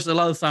 I watched a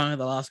lot of something in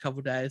the last couple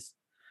of days,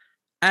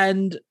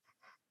 and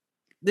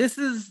this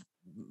is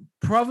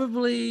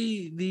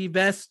probably the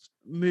best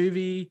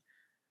movie.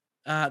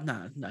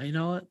 No, you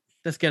know what?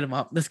 Let's get him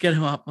up. Let's get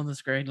him up on the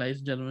screen, ladies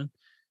and gentlemen.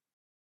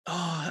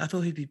 Oh, I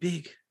thought he'd be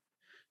big.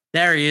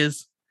 There he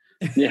is.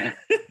 Yeah.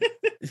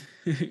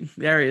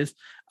 There he is.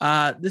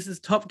 This is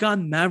Top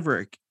Gun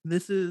Maverick.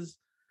 This is,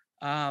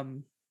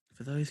 for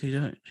those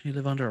who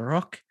live under a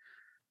rock.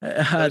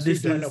 Those who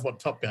This don't is know what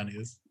Top Gun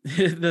is.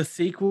 the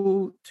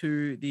sequel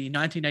to the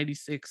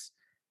 1986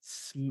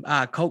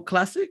 cult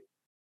classic.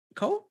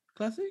 Cult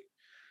classic.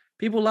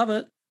 People love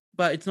it,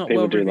 but it's not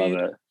People well do reviewed.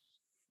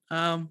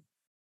 love it.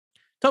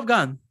 Top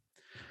Gun.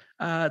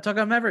 Top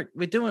Gun Maverick.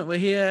 We're doing it. We're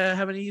here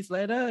how many years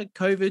later?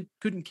 COVID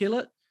couldn't kill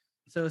it.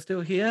 So we're still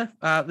here.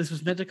 This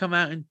was meant to come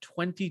out in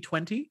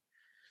 2020.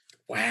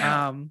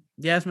 Wow.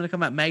 Yeah, it's meant to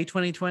come out May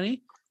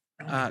 2020.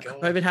 Oh my God.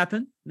 COVID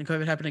happened, then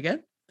COVID happened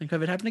again, then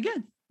COVID happened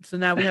again. So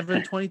now we have it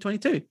in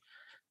 2022.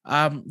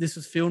 This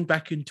was filmed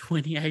back in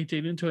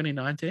 2018 and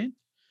 2019.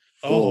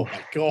 Oh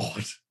my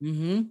God.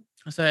 Mm-hmm.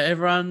 So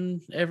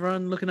everyone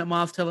looking at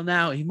Miles Teller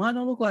now, he might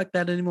not look like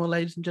that anymore,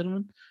 ladies and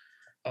gentlemen.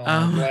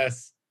 Oh,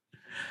 bless.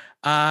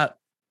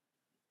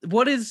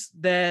 What is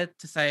there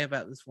to say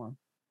about this one?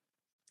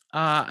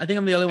 I think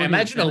I'm the only one. I who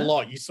imagine a hasn't seen it.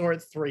 lot. You saw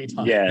it 3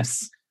 times.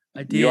 Yes.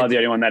 I did. You are the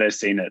only one that has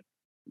seen it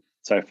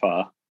so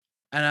far.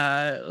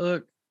 And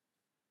look,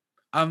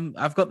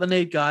 I've got the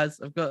need, guys.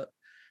 I've got,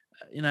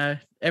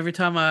 every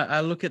time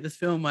I look at this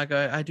film, I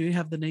go, I do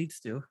have the need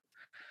still.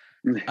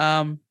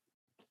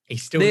 He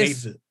still This-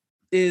 needs it.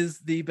 Is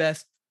the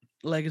best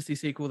legacy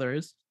sequel there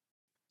is.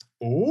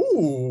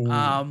 Ooh.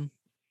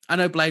 I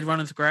know Blade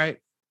Runner's great,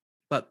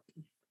 but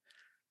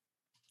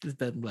it's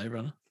better than Blade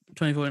Runner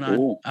 2049.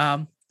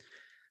 Ooh.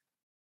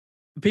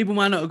 People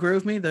might not agree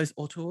with me, those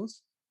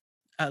auteurs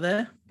out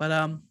there,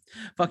 but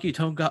fuck you,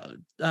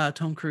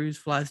 Tom Cruise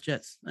flies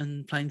jets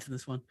and planes in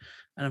this one,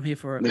 and I'm here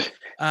for it.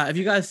 Have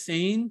you guys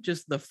seen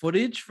just the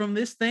footage from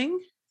this thing?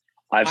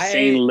 I've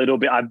seen a little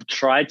bit. I've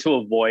tried to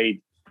avoid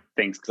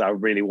things because I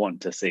really want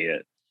to see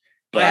it.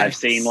 But I've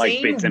seen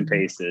like bits and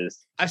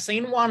pieces. I've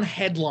seen one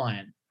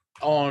headline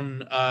on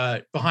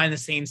behind the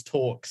scenes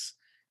talks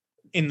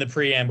in the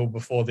preamble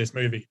before this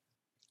movie.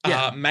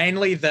 Yeah.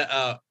 Mainly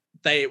that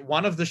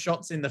one of the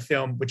shots in the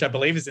film, which I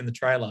believe is in the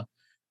trailer,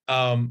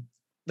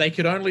 they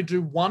could only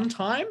do one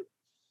time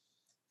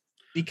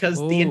because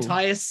the Ooh.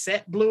 entire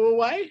set blew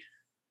away.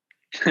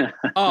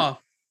 Oh,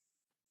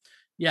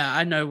 yeah,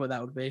 I know what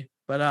that would be,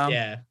 but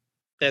Yeah.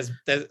 There's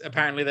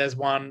apparently there's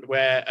one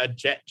where a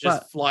jet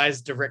just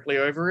flies directly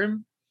over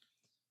him.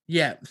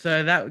 yeah.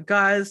 So that,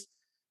 guys,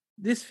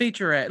 this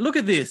featurette. Look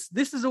at this.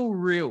 This is all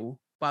real,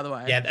 by the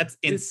way. Yeah, that's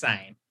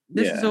insane.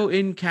 This is Yeah. all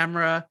in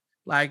camera.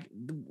 Like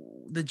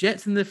the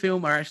jets in the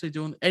film are actually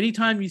doing.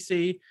 Anytime you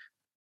see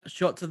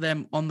shots of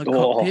them on the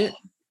cockpit,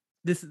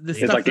 this It's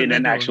stuff like that in they're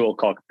an doing. actual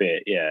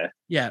cockpit. Yeah.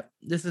 Yeah,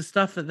 this is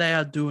stuff that they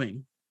are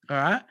doing. All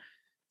right.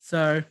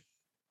 So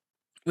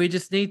we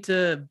just need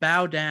to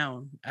bow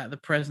down at the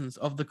presence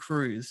of the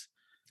crews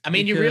I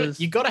mean,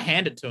 you got to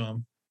hand it to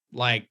him.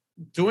 Like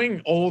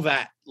doing all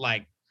that,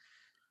 like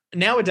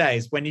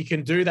nowadays when you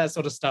can do that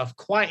sort of stuff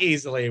quite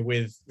easily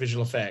with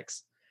visual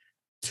effects,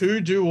 to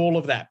do all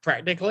of that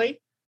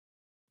practically,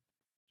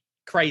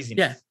 crazy.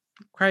 Yeah,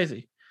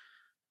 crazy.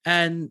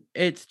 And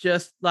it's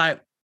just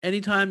like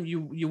anytime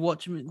you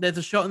watch him, there's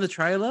a shot in the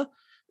trailer,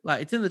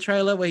 like it's in the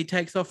trailer where he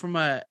takes off from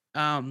a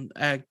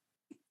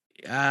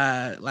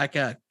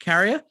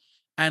carrier,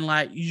 and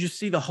like you just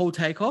see the whole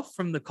takeoff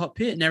from the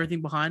cockpit and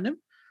everything behind him.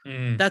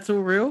 That's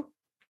all real.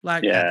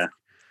 Like, yeah,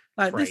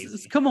 like crazy. This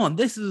is, come on,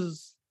 this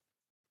is,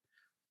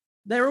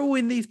 they're all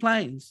in these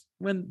planes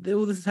when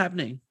all this is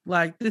happening.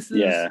 Like this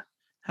is,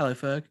 hello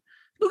Ferg,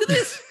 look at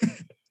this.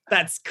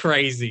 That's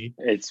crazy.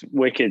 It's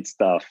wicked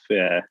stuff.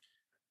 Yeah.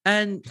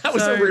 And that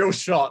was a real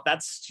shot.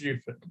 That's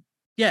stupid.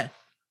 Yeah.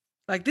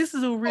 Like this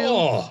is all real.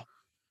 Oh.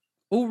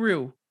 All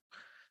real.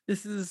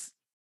 This is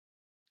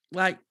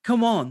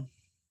come on.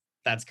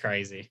 That's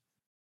crazy.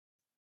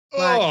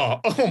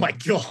 Like, oh my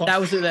God. That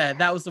was it there.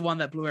 That was the one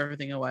that blew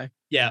everything away.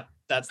 Yeah,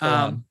 that's the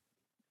one.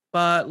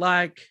 But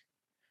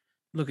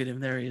look at him.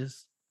 There he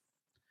is.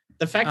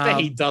 The fact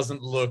that he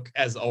doesn't look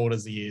as old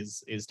as he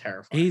is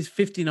terrifying. He's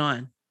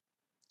 59.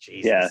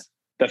 Jesus. Yeah.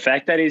 The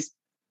fact that he's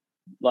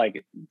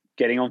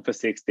getting on for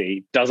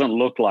 60, doesn't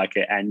look like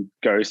it, and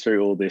goes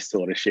through all this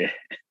sort of shit.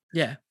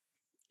 Yeah.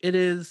 It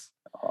is.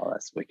 Oh,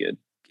 that's wicked.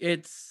 There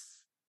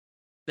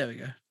we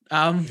go.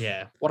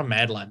 Yeah, what a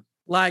mad lad.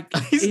 Like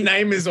his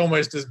name is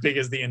almost as big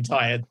as the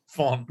entire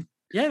font.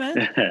 Yeah,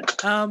 man.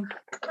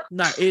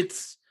 No,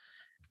 it's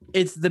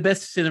the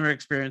best cinema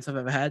experience I've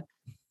ever had.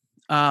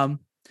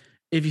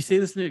 If you see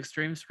this new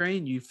Extreme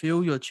screen, you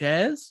feel your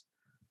chairs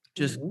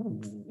just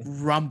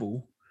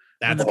rumble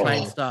when the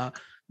planes start.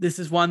 This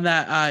is one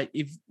that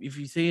if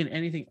you see in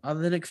anything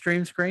other than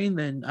Extreme screen,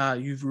 then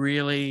you've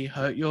really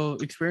hurt your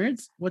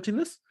experience watching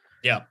this.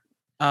 Yeah.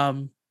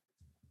 But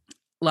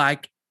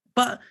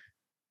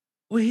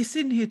we're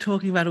sitting here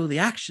talking about all the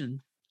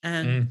action,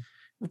 and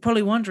we're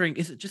probably wondering,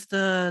 is it just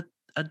a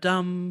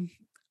dumb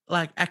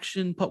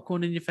action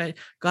popcorn in your face?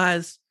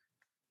 Guys,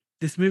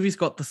 this movie's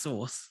got the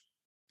sauce.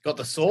 Got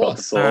the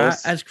sauce.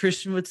 As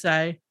Christian would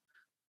say,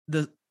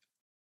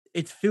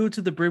 it's filled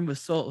to the brim with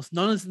sauce.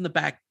 Nona's in the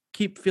back,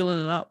 keep filling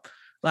it up.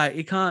 Like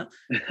you can't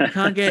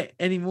get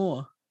any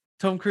more.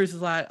 Tom Cruise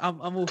is like, I'm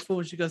all full,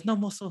 and she goes, no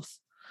more sauce.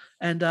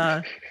 And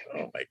oh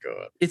my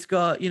God, it's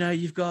got,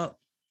 you've got.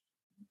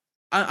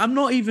 I'm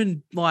not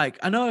even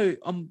I know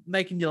I'm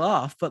making you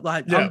laugh, but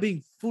I'm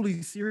being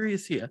fully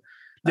serious here.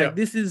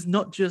 This is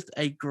not just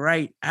a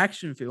great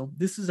action film.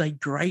 This is a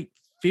great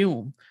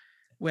film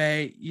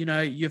where,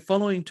 you're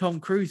following Tom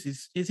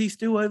Cruise. Is he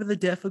still over the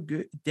death of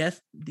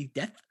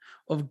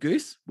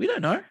Goose? We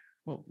don't know.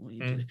 Well, what are you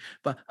doing?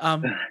 But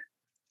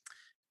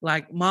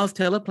Miles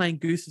Teller playing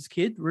Goose's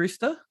kid,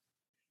 Rooster.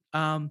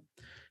 Some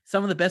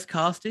of the best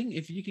casting.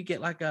 If you could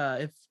get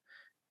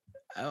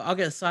I'll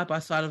get a side by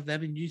side of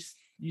them, and you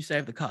say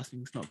if the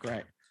casting's not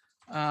great.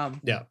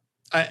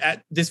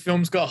 This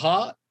film's got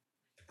heart.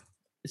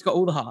 It's got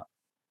all the heart.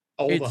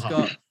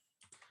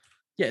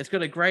 It's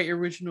got a great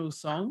original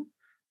song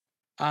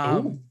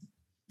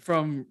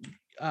from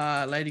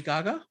Lady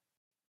Gaga.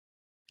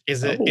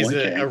 Is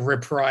it a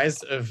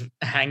reprise of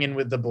Hanging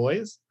with the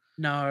Boys?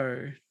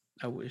 No,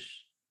 I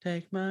wish.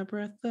 Take my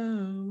breath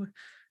away.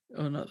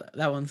 Oh no,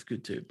 that one's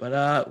good too.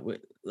 But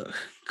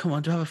come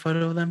on, do I have a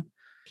photo of them?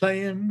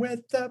 Playing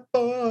with the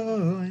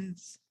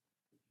boys.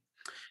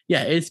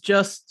 Yeah, it's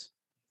just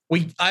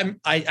I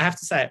have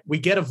to say, we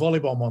get a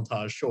volleyball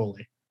montage,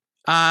 surely.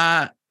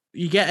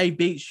 You get a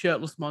beach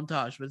shirtless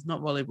montage, but it's not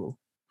volleyball.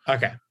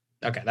 Okay,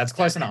 that's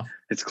close enough.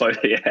 It's close,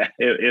 yeah.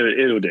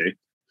 It'll do.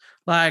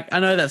 I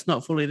know that's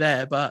not fully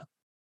there, but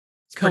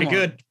it's pretty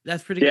good.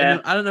 That's pretty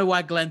good. I don't know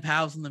why Glenn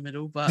Powell's in the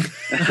middle, but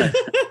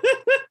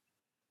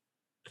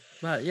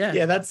but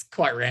yeah, that's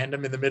quite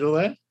random in the middle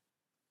there.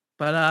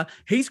 But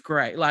he's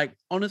great.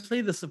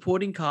 Honestly, the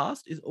supporting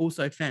cast is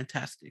also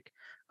fantastic.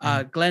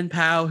 Glenn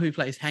Powell, who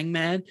plays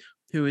Hangman,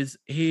 who is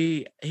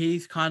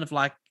he's kind of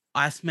like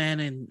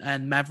Iceman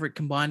and Maverick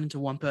combined into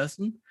one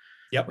person.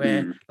 Yep.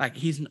 Where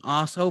he's an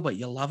arsehole, but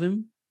you love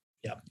him.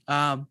 Yep.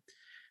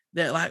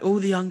 They're all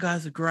the young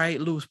guys are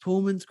great. Lewis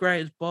Pullman's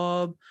great as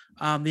Bob.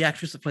 The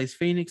actress that plays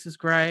Phoenix is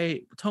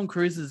great. Tom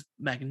Cruise is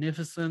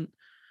magnificent.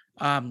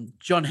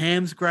 John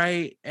Hamm's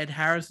great. Ed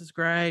Harris is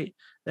great.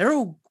 They're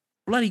all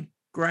bloody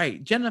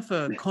great.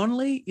 Jennifer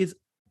Connelly is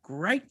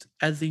great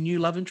as the new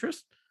love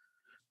interest.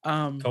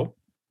 Cool.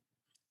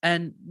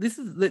 And this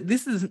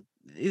is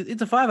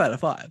it's a 5 out of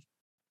 5.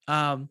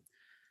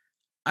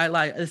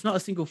 There's not a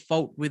single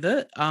fault with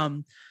it.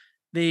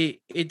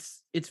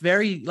 It's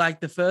very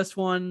the first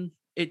one.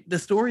 The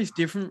story is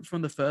different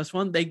from the first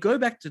one. They go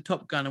back to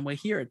Top Gun, and we're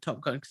here at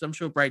Top Gun because I'm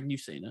sure Braden,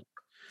 you've seen it.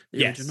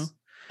 The original.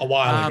 A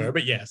while ago,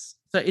 but yes.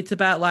 So it's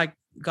about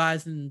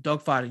guys in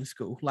dogfighting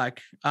school,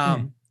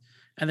 and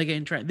they're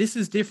getting trained. This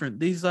is different.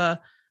 These are,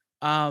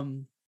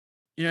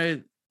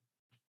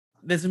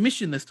 there's a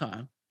mission this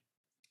time.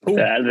 Ooh,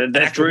 They're an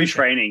actual through mission.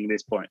 training at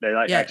this point. They're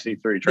like Yeah, actually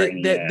through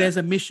training. There's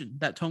a mission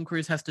that Tom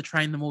Cruise has to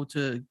train them all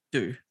to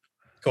do,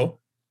 Cool.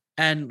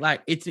 and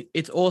like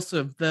it's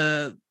awesome.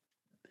 The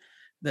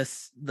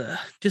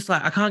just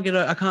like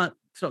I can't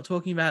stop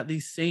talking about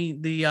these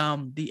scene, the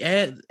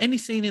air, any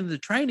scene in the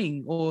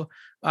training or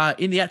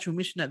in the actual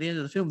mission at the end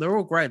of the film. They're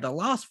all great. The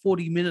last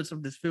 40 minutes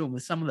of this film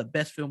is some of the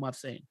best film I've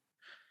seen.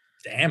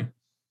 Damn.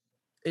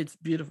 It's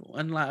beautiful,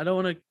 and like I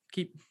don't want to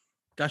keep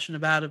gushing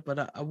about it,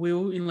 but I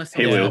will unless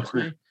He someone will. stops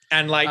me.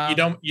 And like you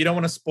don't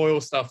want to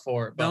spoil stuff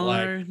for it, but No,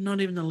 like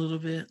not even a little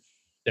bit.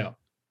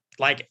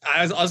 like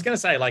I was gonna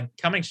say, like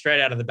coming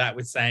straight out of the bat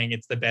with saying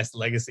it's the best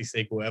legacy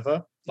sequel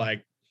ever,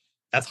 like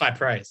that's high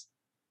praise.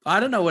 I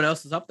don't know what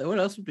else is up there. What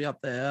else would be up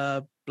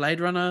there? Blade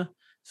Runner,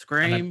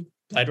 Scream.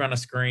 Blade Runner,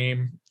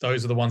 Scream,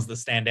 those are the ones that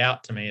stand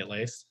out to me at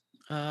least.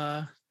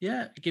 Yeah.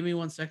 Give me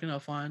 1 second. I'll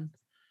find.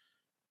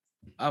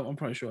 I'm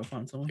probably sure I'll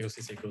find someone.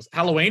 DLC sequels.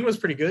 Halloween was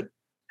pretty good.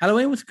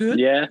 Halloween was good.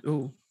 Yeah.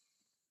 Oh.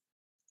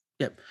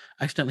 Yep.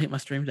 I accidentally hit my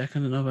stream deck. I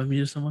don't know if I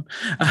muted someone.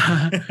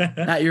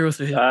 That you're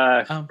also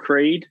here.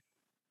 Creed,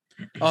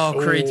 Oh,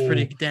 Creed's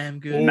pretty Ooh. damn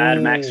good. Ooh.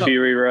 Mad Max So-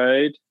 Fury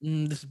Road.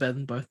 This is better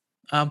than both.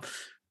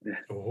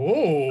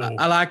 Oh,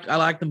 I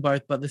like them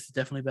both, but this is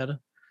definitely better.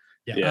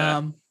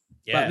 Yeah.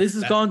 But this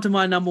has gone to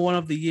my number one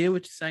of the year,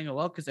 which is saying a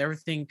lot because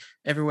Everything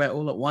Everywhere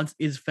All at Once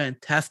is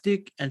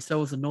fantastic, and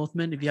so is The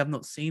Northman. If you have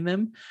not seen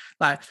them,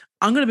 like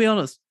I'm gonna be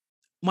honest,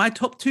 my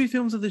top 2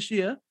 films of this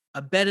year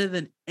are better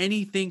than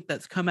anything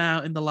that's come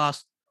out in the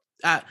last.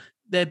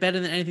 They're better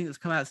than anything that's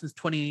come out since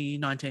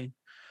 2019.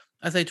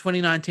 I say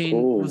 2019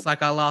 Ooh. was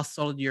like our last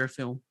solid year of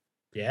film.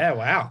 Yeah,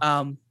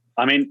 wow.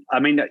 I mean,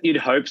 you'd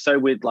hope so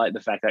with like the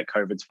fact that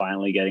COVID's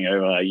finally getting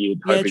over.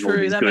 You'd Yeah, hoping all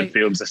true, these that good make-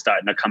 films are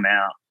starting to come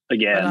out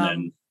again. But,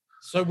 and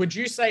So would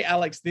you say,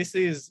 Alex,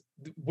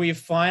 we've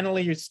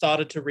finally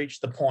started to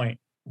reach the point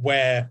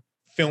where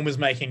film is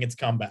making its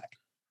comeback?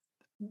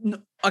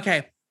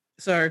 Okay,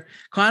 so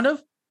kind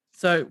of.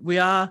 So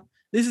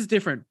this is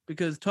different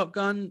because Top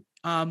Gun,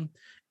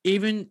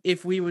 even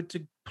if we were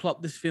to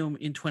plop this film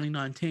in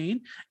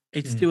 2019,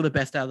 it's still the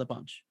best out of the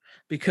bunch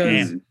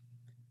because Damn.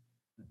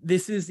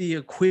 this is the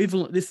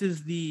equivalent, this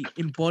is the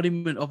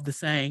embodiment of the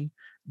saying,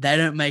 they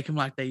don't make them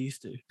like they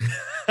used to.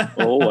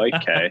 Oh,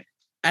 okay.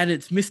 And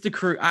it's Mr.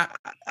 Cruise.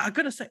 I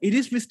gotta say, it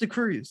is Mr.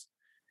 Cruise.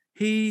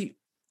 He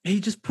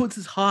just puts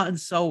his heart and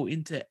soul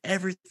into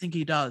everything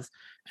he does.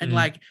 And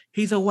like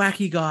he's a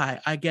wacky guy.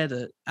 I get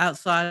it.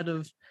 Outside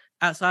of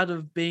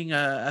being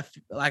a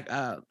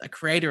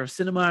creator of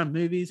cinema and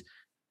movies,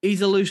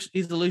 he's a loose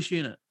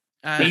unit.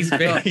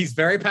 He's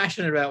very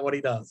passionate about what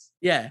he does.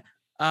 Yeah.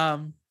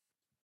 And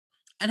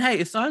hey,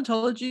 if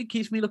Scientology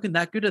keeps me looking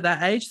that good at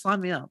that age, sign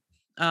me up.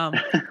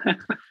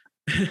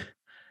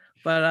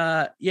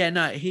 But yeah,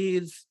 no, he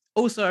is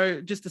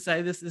also, just to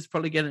say, this is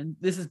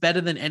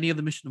better than any of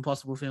the Mission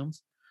Impossible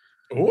films.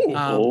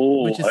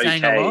 Ooh. Which is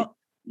saying a okay. lot.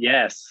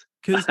 Yes.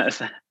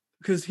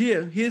 Because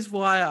here's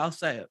why I'll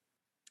say it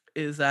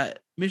is that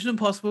Mission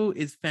Impossible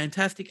is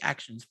fantastic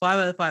actions, 5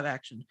 out of 5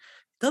 action. It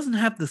doesn't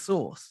have the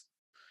sauce.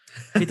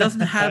 It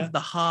doesn't have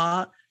the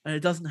heart, and it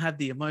doesn't have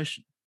the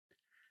emotion.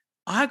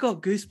 I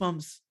got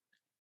goosebumps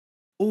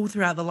all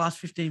throughout the last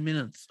 15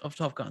 minutes of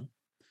Top Gun.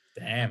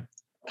 Damn.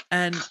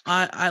 And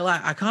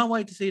I can't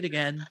wait to see it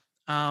again.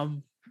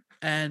 And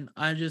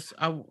I'm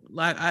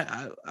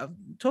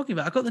talking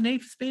about, I got the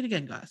Need for Speed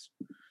again, guys.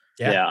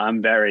 Yeah,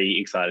 I'm very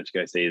excited to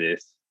go see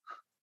this.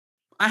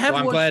 I have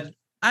I'm watched, glad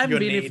I haven't your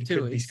been here for need 2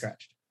 could be weeks.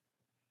 scratched.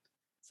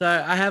 So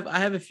I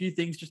have a few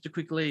things just to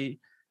quickly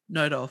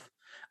note off.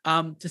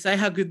 To say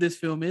how good this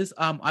film is,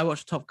 I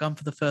watched Top Gun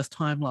for the first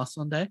time last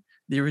Sunday,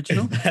 the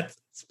original. That's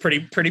pretty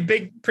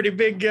big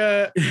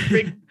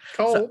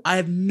call. So I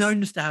have no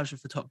nostalgia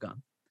for Top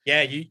Gun.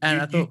 Yeah,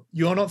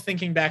 you're not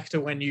thinking back to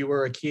when you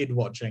were a kid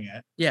watching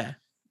it. Yeah.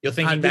 You're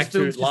thinking This back to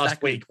film's just last that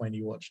good. week when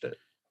you watched it.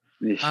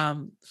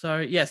 So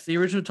yes, the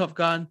original Top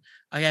Gun,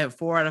 I gave it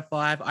 4 out of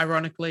 5.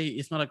 Ironically,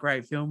 it's not a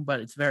great film,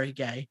 but it's very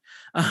gay.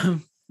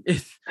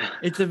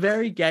 It's a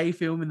very gay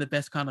film in the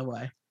best kind of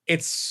way.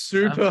 It's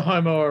super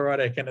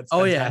homoerotic and it's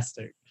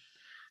fantastic.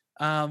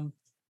 Sonic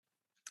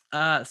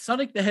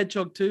the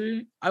Hedgehog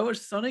 2. I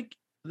watched Sonic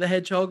the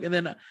Hedgehog, and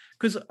then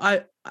because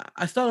I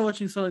started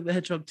watching Sonic the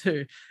Hedgehog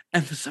 2,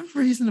 and for some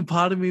reason a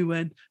part of me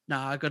went,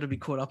 nah, I gotta be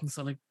caught up in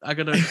Sonic. I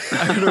gotta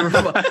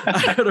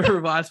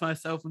revise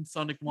myself in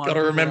Sonic 1. Got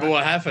to remember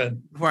what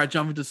happened. before I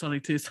jump into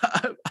Sonic 2. So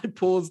I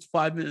paused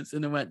 5 minutes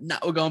and then went, nah,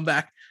 we're going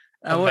back.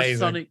 And I watched Amazing.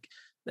 Sonic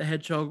the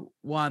Hedgehog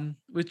 1,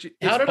 which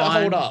How did it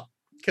hold up?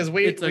 Because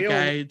we It's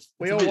okay.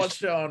 all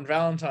watched it on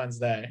Valentine's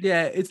Day.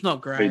 Yeah, it's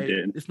not great.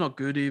 did. It's not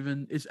good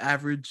even. It's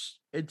average.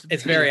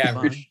 It's very fun.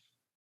 average.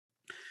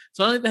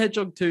 Sonic the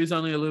Hedgehog 2 is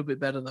only a little bit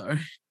better though.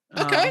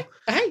 Okay.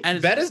 Hey,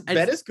 and better's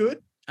good.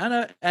 I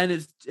know, and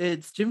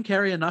it's Jim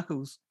Carrey and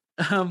Knuckles.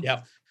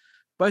 Yep.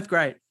 Both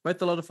great,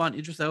 both a lot of fun.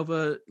 Idris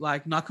Elba,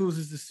 like Knuckles,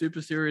 is this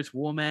super serious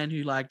war man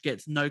who like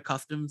gets no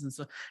customs, and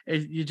so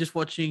you're just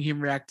watching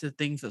him react to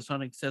things that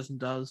Sonic says and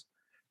does.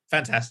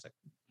 Fantastic.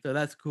 So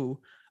that's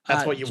cool.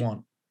 That's what you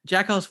want.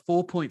 Jackass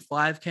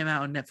 4.5 came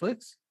out on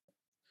Netflix.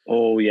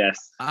 Oh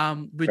yes,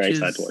 which very is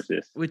excited to watch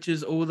this. which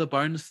is all the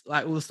bonus,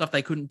 like all the stuff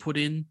they couldn't put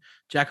in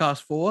Jackass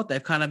 4.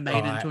 They've kind of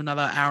made Right. into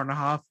another hour and a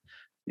half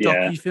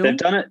Yeah, docu-film.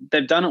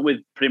 they've done it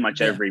with pretty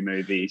much Yeah. every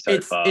movie so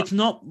it's far. it's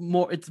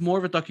more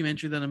of a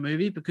documentary than a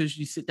movie, because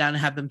you sit down and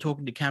have them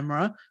talking to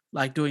camera,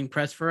 like doing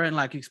press for it and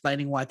like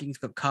explaining why things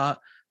got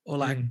cut, or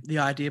like the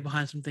idea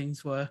behind some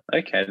things were.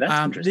 Okay,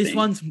 that's interesting. This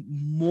one's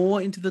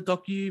more into the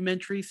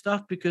documentary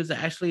stuff because they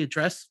actually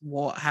address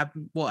what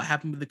happened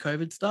with the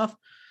COVID stuff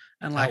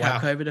and like how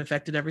COVID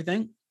affected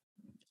everything.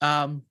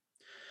 So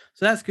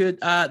that's good.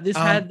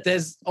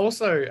 There's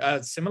also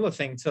a similar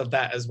thing to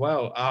that as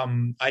well.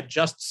 I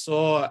just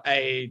saw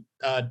a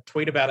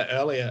tweet about it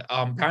earlier.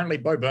 Apparently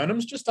Bo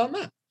Burnham's just done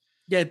that.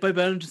 Yeah, Bo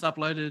Burnham just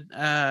uploaded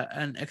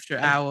an extra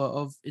hour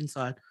of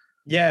Inside.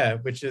 Yeah,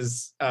 which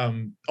is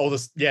all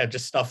this,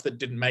 just stuff that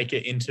didn't make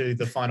it into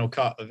the final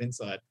cut of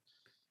Inside.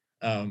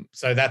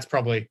 So that's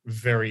probably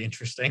very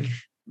interesting.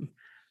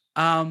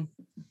 Jackass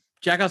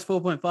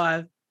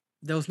 4.5.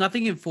 There was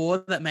nothing in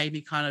 4 that made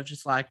me kind of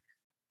just like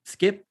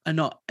skip and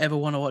not ever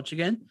want to watch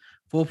again.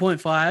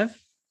 4.5.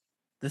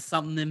 There's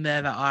something in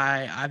there that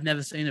I've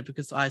never seen it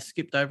because I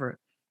skipped over it.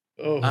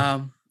 Oh.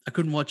 I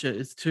couldn't watch it.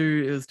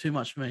 It was too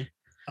much for me.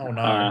 Oh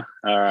no!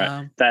 All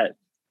right,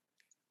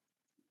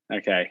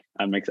 okay.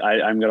 I'm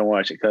gonna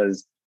watch it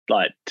because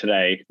like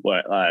today,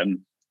 we're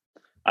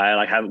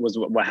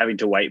having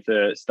to wait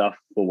for stuff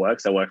for work.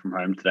 So I work from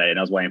home today, and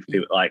I was waiting for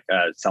people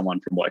someone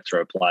from work to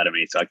reply to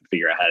me so I could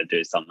figure out how to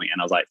do something. And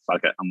I was like,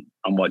 "Fuck it,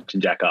 I'm watching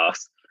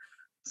Jackass."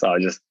 So I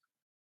just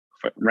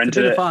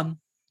rented it. Fun.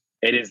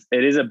 It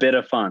is a bit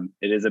of fun.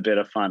 It is a bit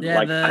of fun. Yeah,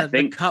 I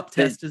think the cup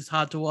test is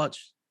hard to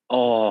watch.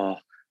 Oh,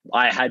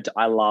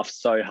 I laughed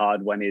so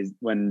hard when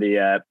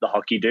the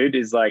hockey dude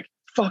is like,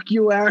 "Fuck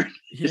you, Aaron."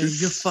 Yeah,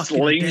 you're fucking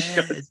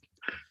dead.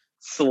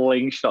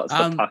 Slingshots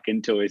the puck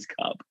into his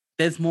cup.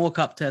 There's more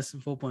cup tests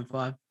in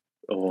 4.5.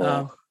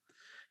 Oh.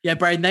 Yeah,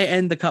 Braden, they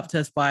end the cup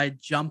test by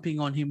jumping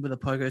on him with a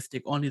pogo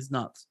stick on his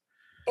nuts.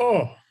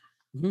 Oh.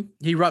 Mm-hmm.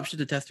 He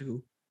ruptured a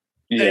testicle.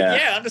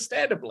 Yeah,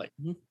 understandably.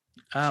 Mm-hmm.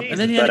 And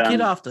then he had a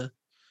kid after.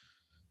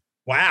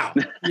 Wow.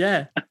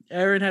 Yeah,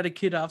 Aaron had a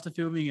kid after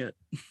filming it.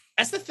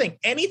 That's the thing.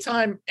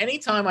 Anytime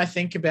I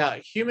think about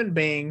human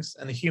beings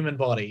and the human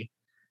body,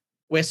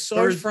 we're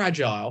so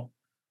fragile,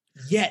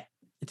 yet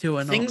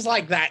things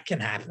like that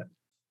can happen.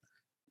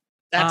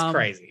 That's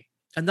crazy.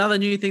 Another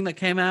new thing that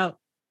came out,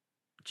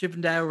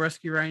 Chippendale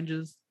Rescue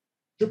Rangers.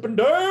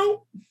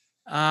 Chippendale?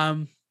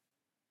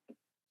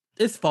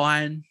 It's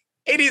fine.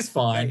 It is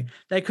fine.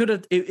 They could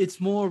have. It's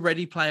more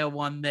Ready Player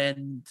One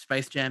than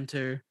Space Jam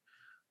 2.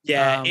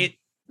 Yeah,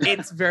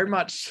 it's very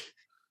much.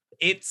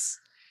 It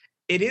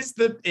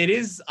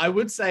is. I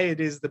would say it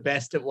is the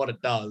best at what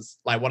it does,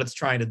 like what it's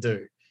trying to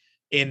do,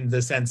 in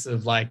the sense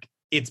of like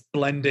its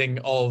blending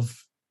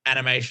of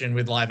animation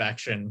with live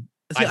action.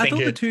 See, I thought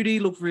the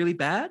 2D looked really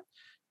bad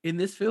in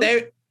this film.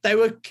 They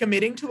were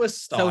committing to a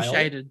style. So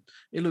shaded.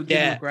 It looked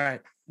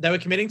great. They were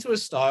committing to a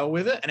style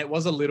with it, and it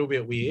was a little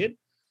bit weird,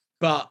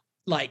 but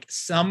like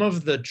some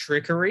of the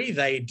trickery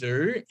they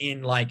do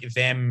in like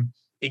them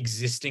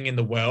existing in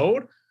the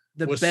world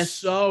was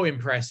so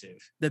impressive.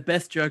 The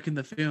best joke in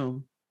the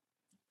film,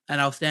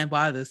 and I'll stand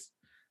by this,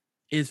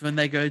 is when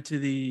they go to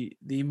the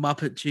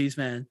Muppet Cheese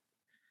Man.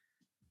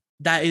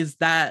 It's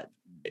the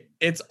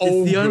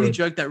only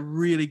joke that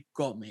really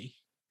got me.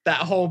 That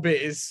whole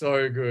bit is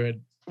so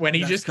good. When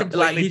he just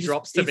completely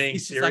drops to being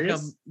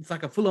serious. It's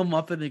like a full-on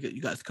Muppet. They go,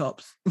 "You guys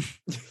cops."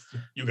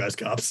 You guys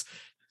cops.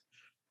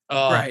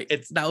 Right.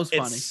 That was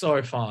funny. It's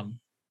so fun.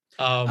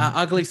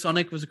 Ugly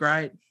Sonic was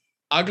great.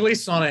 Ugly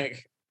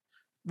Sonic.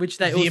 Which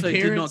they also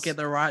did not get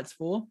the rights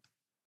for.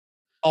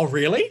 Oh,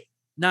 really?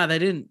 No, they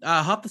didn't.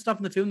 Half the stuff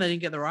in the film they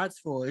didn't get the rights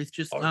for. It's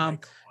just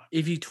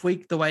if you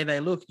tweak the way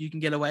they look, you can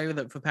get away with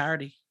it for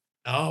parody.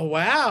 Oh,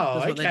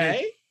 wow.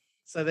 Okay.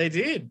 So they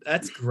did.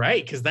 That's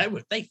great because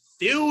they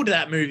filled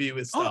that movie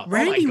with stuff.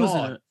 Randy was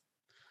in it.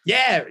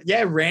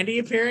 Yeah, Randy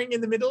appearing in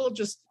the middle,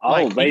 just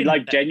they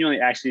genuinely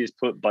actually just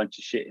put a bunch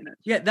of shit in it.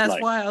 Yeah, that's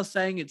why I was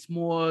saying it's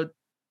more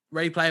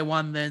Ready Player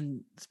One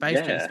than Space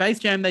Jam. Space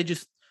Jam, they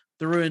just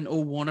threw in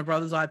all Warner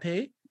Brothers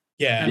IP.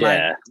 Yeah,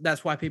 and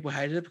that's why people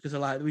hated it, because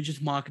they're like, we're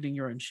just marketing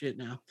your own shit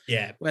now.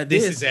 Yeah, where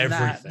this is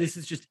everything. This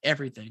is just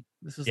everything.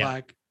 This is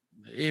like,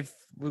 if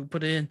we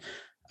put it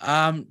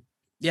in,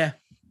 yeah.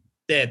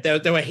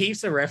 There were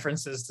heaps of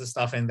references to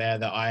stuff in there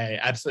that I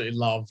absolutely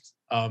loved.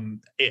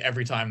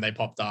 Every time they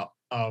popped up.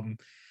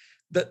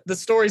 The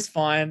story's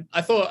fine.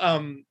 I thought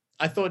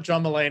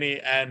John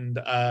Mulaney and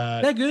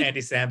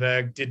Andy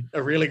Samberg did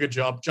a really good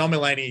job. John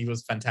Mulaney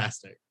was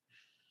fantastic.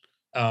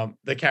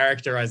 The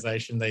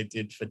characterization they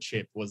did for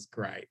Chip was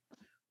great.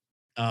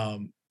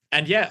 And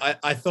yeah,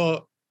 I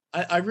thought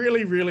I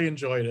really, really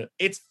enjoyed it.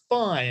 It's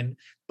fine,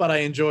 but I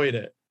enjoyed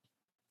it.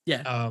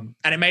 Yeah.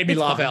 And it made me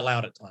laugh out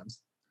loud at times.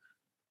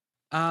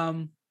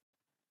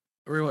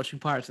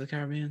 Rewatching Pirates of the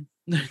Caribbean.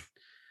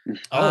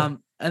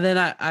 And then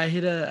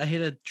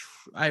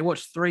I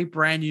watched 3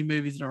 brand new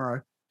movies in a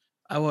row.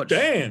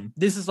 Damn.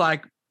 This is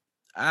like,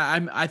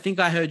 I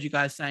think I heard you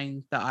guys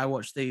saying that I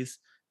watched these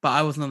but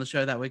I wasn't on the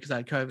show that week because I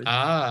had COVID.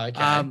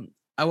 Okay.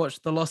 I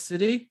watched The Lost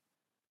City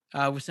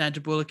with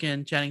Sandra Bullock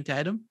and Channing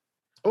Tatum.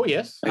 Oh,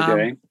 yes.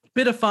 Okay.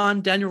 Bit of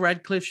fun. Daniel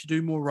Radcliffe should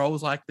do more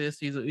roles like this.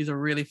 He's a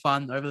really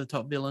fun, over the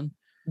top villain.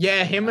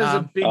 Yeah, him as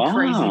a big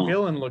crazy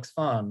villain looks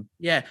fun.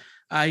 Yeah,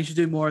 he should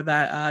do more of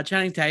that.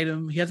 Channing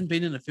Tatum, he hasn't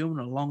been in a film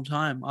in a long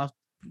time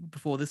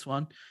before this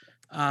one.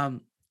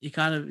 He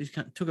kind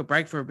of took a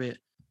break for a bit,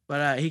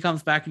 but he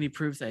comes back and he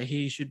proves that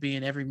he should be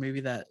in every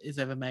movie that is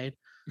ever made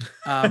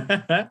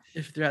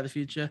throughout the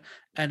future.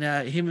 And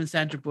him and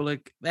Sandra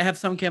Bullock, they have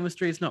some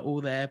chemistry. It's not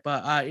all there,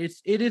 but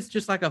it is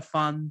just like a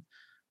fun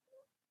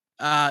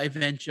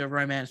adventure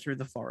romance through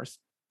the forest.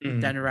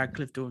 Daniel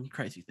Radcliffe doing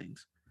crazy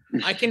things.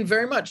 I can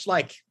very much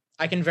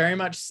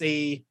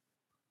see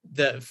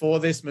that for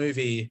this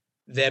movie,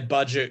 their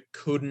budget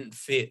couldn't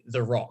fit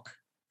The Rock.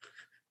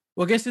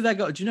 Well, guess who they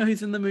got? Do you know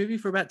who's in the movie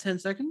for about 10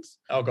 seconds?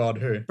 Oh, God,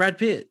 who? Brad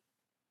Pitt.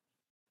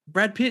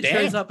 Brad Pitt Damn.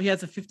 shows up. He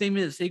has a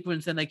 15-minute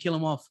sequence and they kill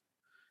him off.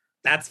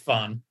 That's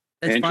fun.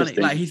 That's funny.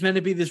 Like, he's meant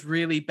to be this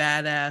really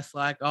badass,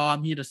 like, oh,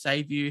 I'm here to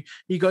save you.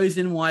 He goes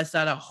in, wipes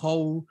out a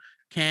whole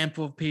camp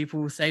of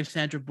people, saves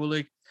Sandra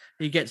Bullock.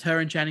 He gets her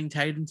and Channing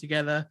Tatum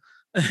together.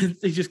 And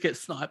he just gets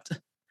sniped.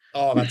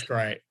 Oh, that's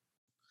great.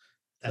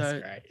 That's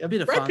So, great. a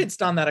bit of Brad fun. Pitt's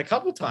done that a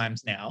couple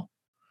times now.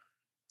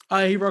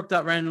 Oh, he rocked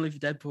up randomly for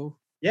Deadpool.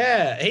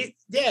 Yeah, he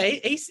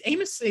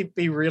must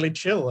be really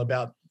chill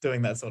about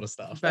doing that sort of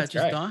stuff. About That's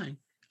just great.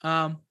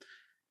 dying.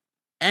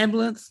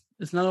 Ambulance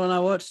is another one I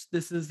watched.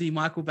 This is the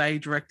Michael Bay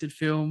directed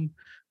film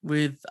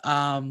with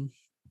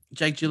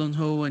Jake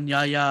Gyllenhaal and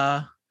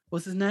Yahya.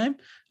 What's his name?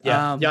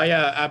 Yeah,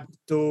 Yahya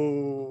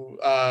Abdul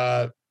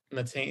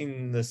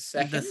Mateen the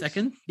second. The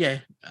second, yeah.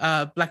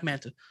 Black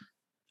Manta.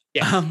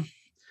 Yeah.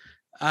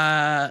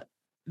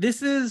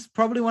 This is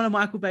probably one of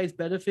Michael Bay's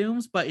better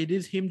films, but it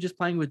is him just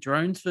playing with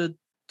drones for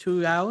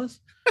 2 hours.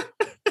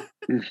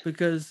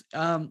 Because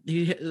a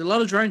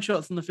lot of drone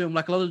shots in the film,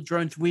 like a lot of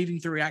drones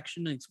weaving through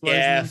action and explosions.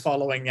 Yeah,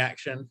 following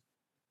action.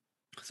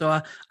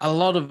 So a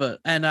lot of it.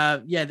 And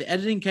the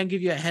editing can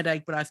give you a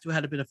headache, but I still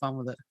had a bit of fun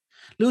with it.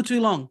 A little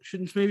too long.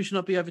 Movie should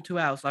not be over 2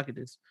 hours like it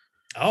is.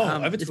 Oh, over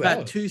 2 hours. It's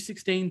about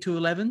 2:16 to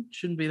 11.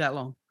 Shouldn't be that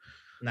long.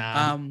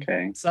 Nah.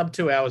 Okay. Sub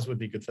 2 hours would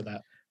be good for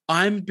that.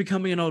 I'm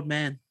becoming an old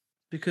man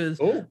because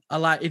I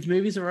like, if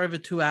movies are over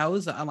 2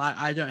 hours,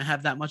 I don't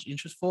have that much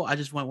interest for. I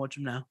just won't watch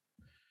them now.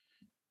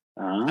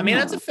 I mean,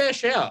 that's a fair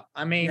shout.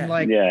 I mean,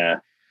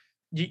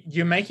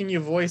 you're making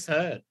your voice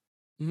heard.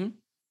 Mm-hmm.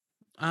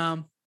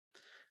 And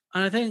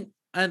I think,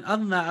 and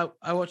other than that,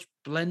 I watched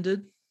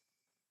Blended.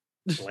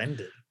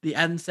 Blended. The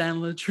Adam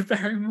Sandler, Drew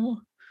Barrymore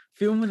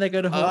film where they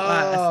go to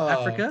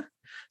Africa.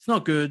 It's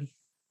not good.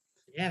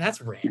 Yeah, that's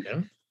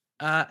random.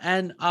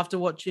 And after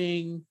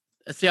watching,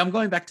 I'm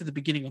going back to the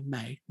beginning of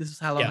May. This is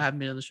how long I haven't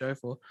been on the show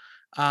for.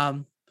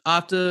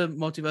 After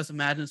Multiverse of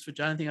Madness, which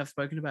I don't think I've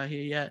spoken about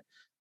here yet,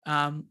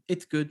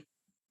 it's good.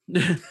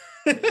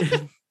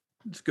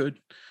 It's good.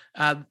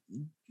 The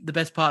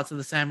best parts are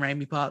the Sam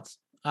Raimi parts.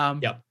 I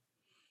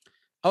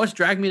watched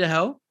Drag Me to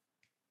Hell,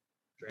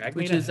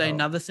 which is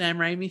another Sam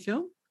Raimi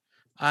film.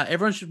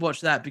 Everyone should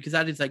watch that because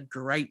that is a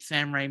great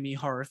Sam Raimi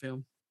horror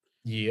film.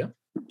 Yeah.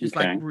 Just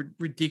like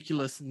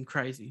ridiculous and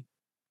crazy.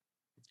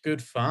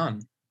 Good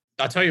fun.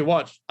 I'll tell you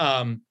what,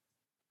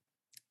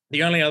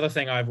 the only other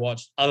thing I've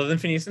watched other than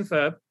Phineas and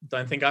Ferb,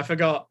 don't think I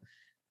forgot.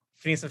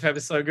 Phineas and Ferb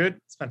is so good.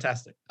 It's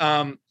fantastic.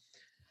 I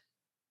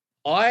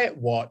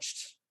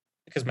watched,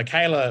 because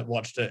Michaela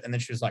watched it and then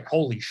she was like,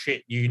 holy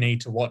shit, you need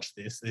to watch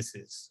this. This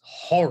is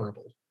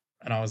horrible.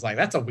 And I was like,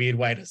 that's a weird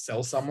way to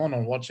sell someone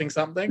on watching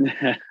something.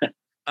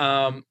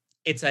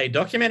 It's a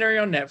documentary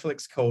on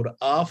Netflix called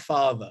Our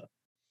Father.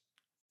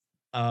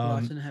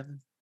 Life in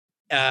Heaven.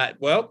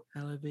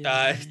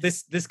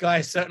 This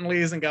guy certainly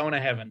isn't going to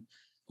heaven.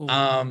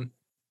 It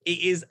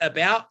is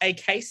about a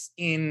case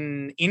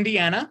in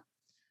Indiana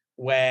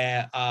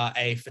where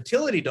a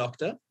fertility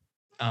doctor,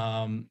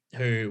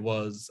 who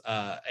was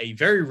a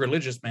very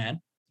religious man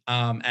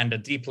and a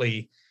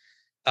deeply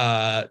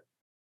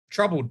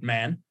troubled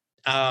man,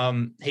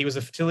 he was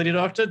a fertility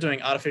doctor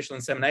doing artificial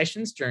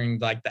inseminations during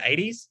like the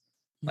 80s,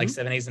 like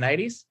 70s and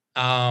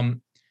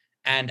 80s.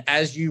 And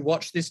as you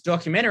watch this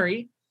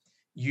documentary,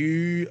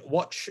 you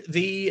watch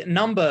the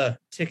number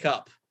tick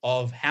up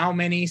of how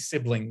many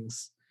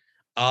siblings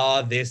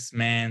are this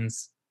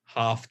man's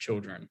half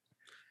children.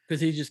 Because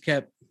he just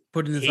kept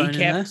putting his own in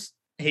there?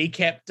 He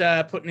kept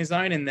putting his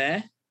own in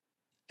there.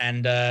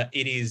 And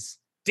it is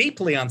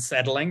deeply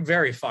unsettling,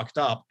 very fucked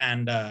up,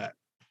 and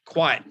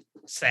quite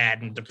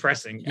sad and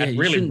depressing and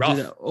really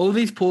rough. All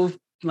these poor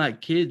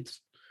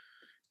kids.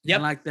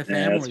 Yep. And, their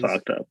families. Yeah, it's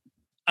fucked up.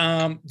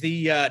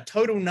 The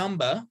total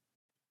number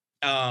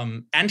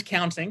and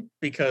counting,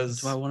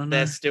 because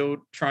they're still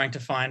trying to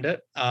find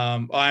it.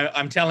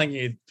 I'm telling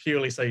you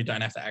purely so you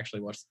don't have to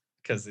actually watch,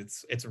 because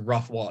it's a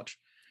rough watch.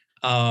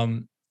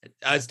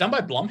 It's done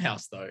by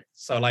Blumhouse though,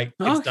 so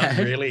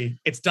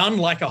it's done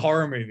like a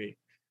horror movie.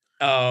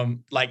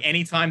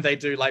 Anytime they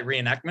do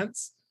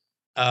reenactments,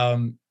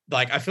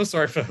 I feel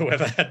sorry for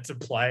whoever had to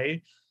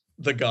play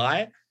the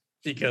guy,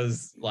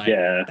 because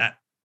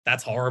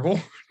that's horrible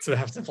to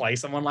have to play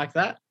someone like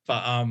that.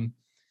 But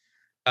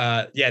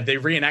yeah, the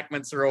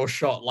reenactments are all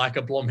shot like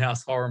a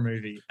Blumhouse horror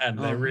movie, and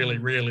they're really,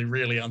 really,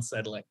 really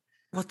unsettling.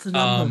 What's the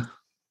number?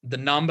 The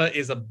number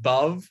is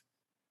above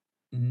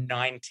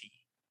 90.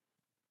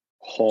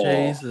 Oh,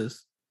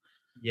 Jesus.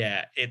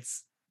 Yeah,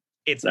 it's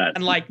That-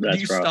 and like that's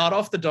you rough. start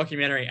off the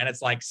documentary and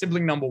it's like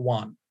sibling number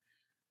 1,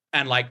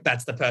 and like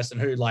that's the person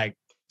who like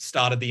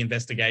started the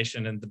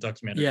investigation and the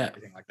documentary Yeah. and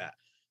everything like that.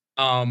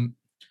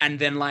 And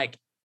then like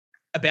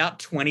about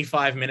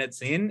 25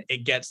 minutes in,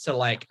 it gets to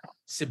like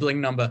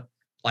sibling number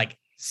like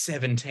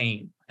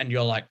 17, and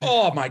you're like,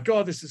 oh my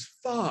god, this is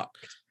fucked.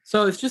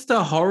 So it's just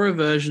a horror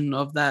version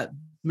of that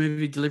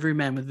movie Delivery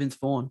Man with Vince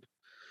Vaughn.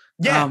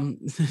 Yeah,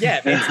 yeah,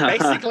 it's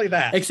basically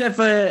that. Except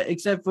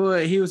for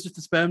he was just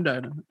a sperm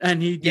donor and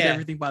he did Yeah.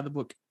 everything by the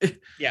book.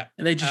 Yeah.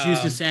 And they just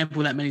used his Um,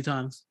 sample that many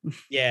times.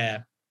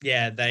 Yeah,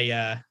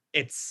 they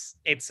it's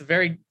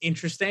very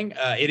interesting.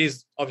 It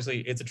is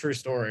obviously it's a true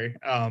story.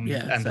 And the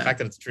sad. fact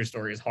that it's a true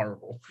story is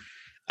horrible.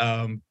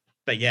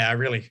 But yeah, I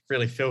really,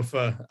 really feel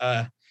for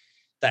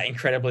that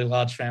incredibly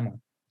large family.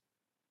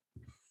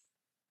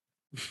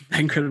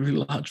 Incredibly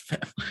large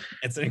family.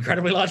 It's an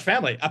incredibly large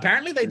family.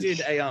 Apparently they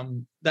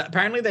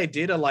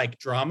did a like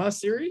drama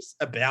series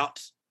about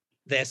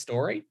their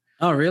story.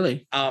 Oh,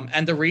 really?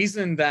 And the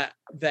reason that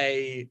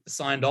they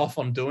signed off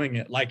on doing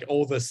it, like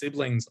all the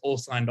siblings all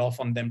signed off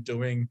on them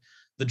doing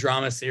the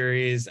drama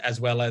series, as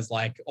well as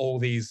like all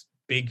these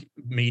big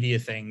media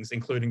things,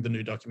 including the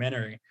new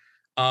documentary,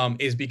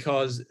 is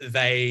because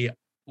they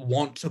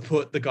want to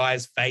put the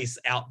guy's face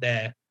out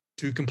there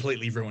to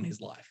completely ruin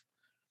his life.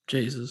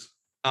 Jesus.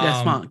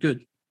 Yeah, smart.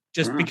 Good.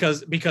 Just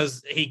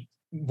because he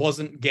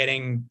wasn't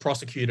getting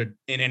prosecuted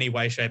in any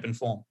way, shape, and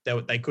form.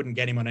 They couldn't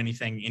get him on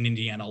anything in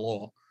Indiana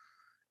law.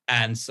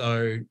 And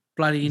so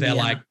Bloody they're Indiana.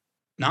 like,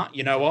 nah,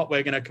 you know what?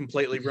 We're going to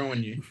completely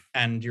ruin you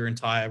and your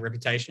entire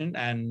reputation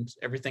and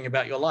everything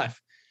about your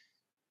life.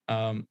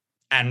 And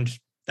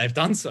they've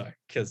done so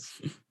because,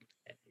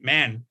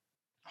 man,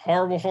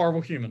 horrible,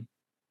 horrible human.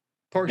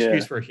 Poor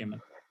excuse for a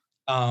human.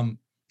 And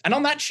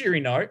on that cheery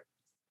note,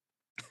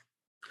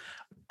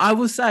 I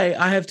will say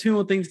I have 2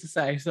 more things to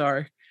say.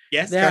 Sorry.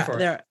 yes, go for it.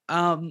 They're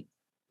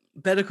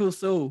Better Call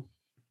Saul.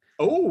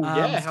 Oh,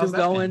 yeah. Still How's that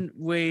going.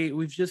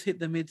 We've just hit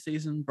the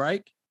mid-season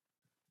break.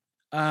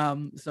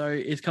 So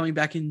it's coming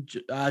back in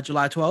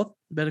July 12th.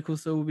 Better Call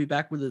Saul will be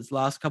back with its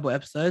last couple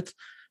episodes.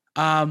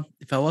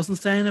 If I wasn't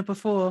saying it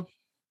before,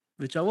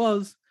 which I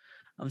was,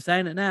 I'm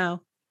saying it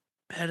now.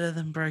 Better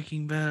than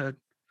Breaking Bad.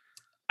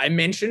 I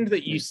mentioned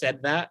that you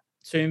said that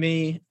to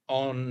me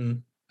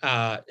on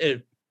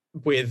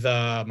with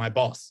my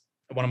boss,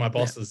 one of my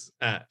bosses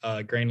at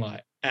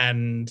Greenlight,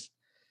 and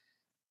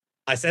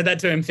I said that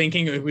to him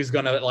thinking he was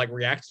gonna like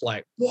react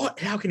like, "What?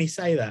 How can he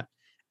say that?"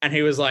 And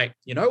he was like,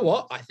 "You know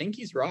what? I think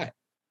he's right."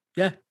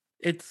 Yeah,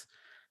 it's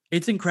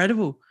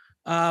incredible.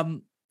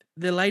 The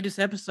latest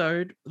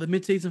episode, the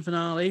mid-season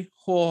finale.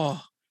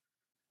 Oh,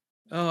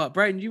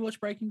 Brayden, you watch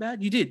Breaking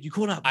Bad? You did. You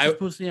caught up.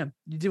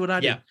 You did what I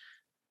did.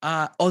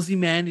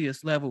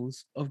 Ozymandias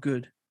levels of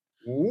good,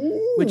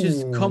 which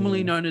is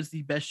commonly known as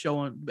the best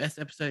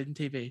episode in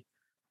TV.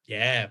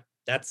 Yeah,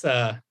 that's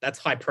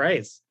high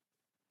praise.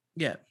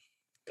 Yeah.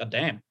 God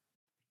damn.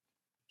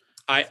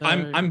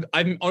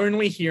 I'm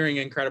only hearing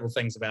incredible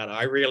things about it.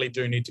 I really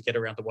do need to get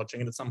around to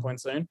watching it at some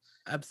point soon.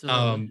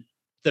 Absolutely.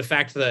 The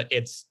fact that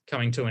it's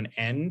coming to an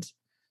end,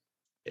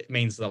 it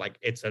means that like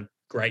it's a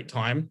great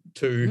time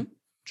to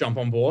jump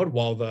on board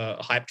while the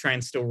hype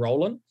train's still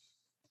rolling.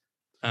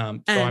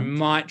 So I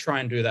might try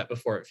and do that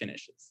before it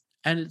finishes.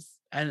 And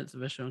it's the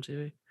best show on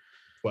TV.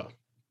 Well,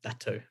 that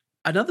too.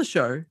 Another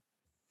show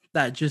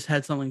that just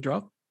had something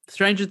drop.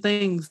 Stranger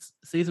Things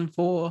season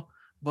 4,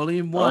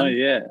 volume 1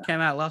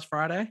 came out last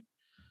Friday.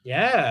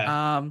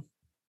 Yeah.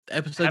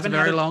 Episodes are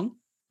very long.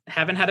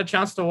 Haven't had a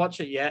chance to watch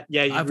it yet.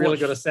 Yeah, you've really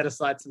got to set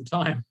aside some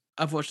time.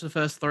 I've watched the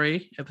first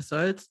 3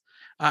 episodes.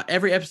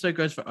 Every episode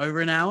goes for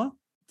over an hour.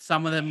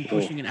 Some of them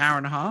pushing an hour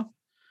and a half.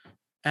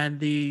 And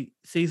the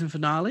season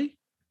finale,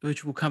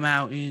 which will come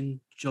out in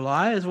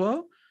July as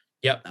well.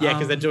 Yep. Yeah,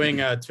 because they're doing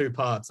 2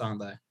 parts,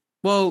 aren't they?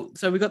 Well,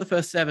 so we got the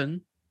first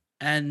 7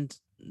 and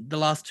the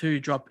last 2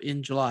 drop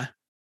in July.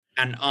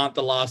 And aren't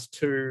the last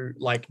 2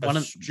 like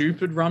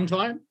stupid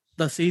runtime?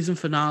 The season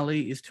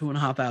finale is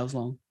 2.5 hours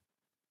long.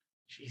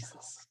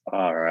 Jesus.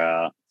 All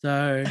right.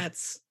 So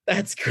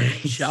that's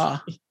crazy.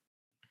 Cha.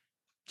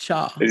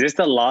 Is this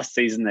the last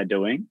season they're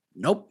doing?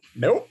 Nope.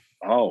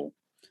 Oh.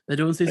 They're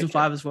doing season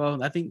 5 as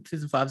well. I think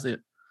season 5's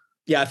it.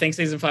 Yeah, I think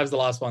season 5 is the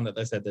last one that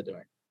they said they're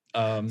doing.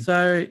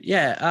 So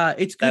yeah,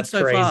 it's good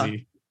so crazy. far.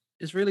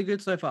 It's really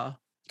good so far.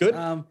 Good.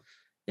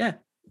 Yeah.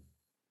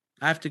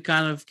 I have to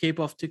kind of keep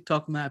off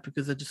TikTok and that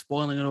because they're just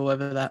spoiling it all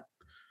over that.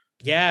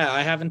 Yeah,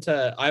 I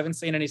haven't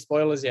seen any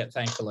spoilers yet,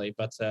 thankfully,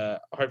 but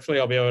hopefully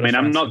I'll be able to. I mean,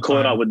 I'm not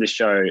caught up with the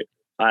show.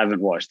 I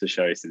haven't watched the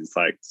show since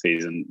like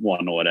season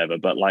 1 or whatever,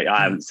 but like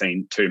I haven't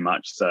seen too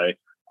much. So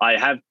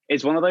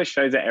it's one of those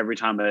shows that every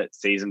time a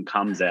season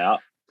comes out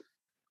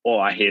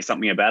or I hear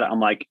something about it, I'm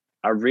like,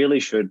 I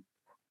really should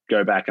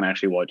go back and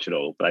actually watch it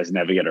all, but I just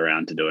never get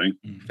around to doing.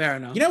 Fair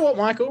enough. You know what,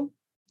 Michael?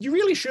 You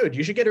really should.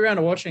 You should get around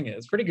to watching it.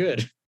 It's pretty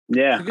good.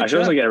 Yeah, It's a good I should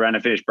also show. get around to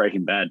finish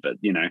Breaking Bad, but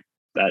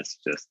that's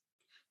just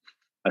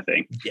a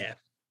thing.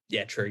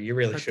 Yeah, true. You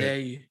really How should. dare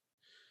you?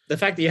 The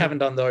fact that you haven't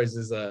done those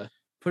is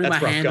Putting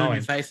That's my rough hand on your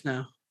going. face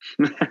now.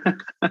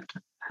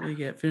 There you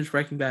get. Finish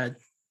Breaking Bad.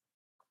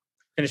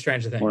 finish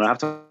Stranger Things. Well, I have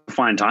to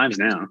find times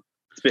now.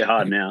 It's a bit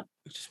hard now.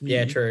 Just Yeah,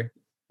 mute you. true.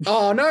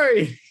 Oh no,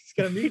 he's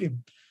gonna mute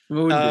him. We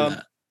wouldn't do Um,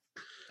 that.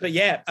 But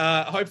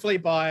yeah, hopefully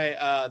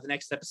by the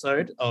next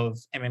episode of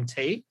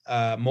MMT,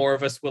 more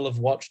of us will have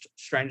watched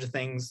Stranger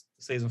Things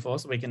season 4,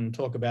 so we can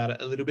talk about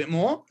it a little bit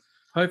more.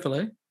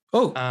 Hopefully.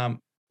 Oh,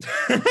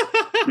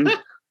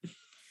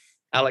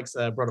 Alex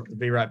brought up the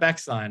 "Be Right Back"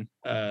 sign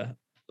a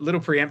little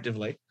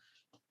preemptively.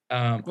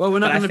 well, we're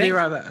not but I going to be think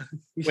right back.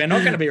 We're not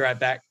going to be right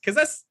back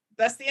because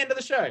that's the end of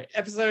the show.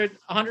 Episode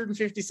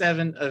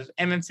 157 of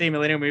MMT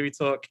Millennial Movie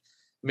Talk,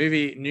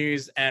 movie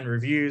news and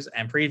reviews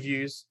and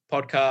previews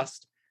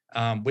podcast,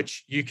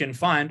 which you can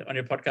find on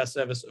your podcast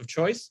service of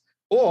choice,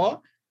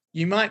 or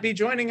you might be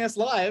joining us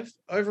live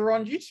over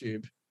on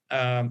YouTube,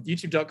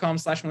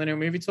 youtube.com/Millennial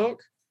Movie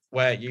Talk,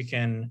 where you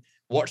can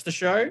watch the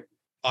show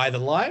either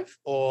live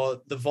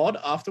or the VOD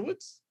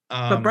afterwards.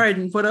 But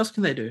Braden, what else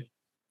can they do?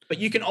 But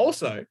you can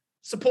also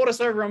support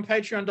us over on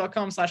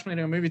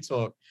patreon.com/Millennial Movie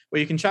Talk, where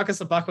you can chuck us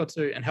 $1 or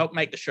 $2 and help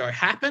make the show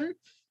happen.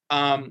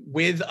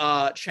 With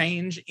our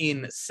change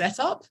in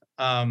setup,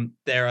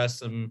 there are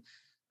some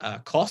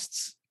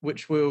costs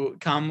which will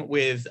come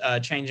with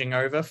changing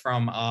over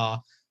from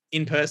our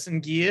in-person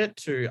gear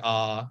to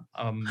our...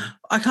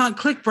 I can't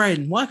click,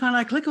 Braden. Why can't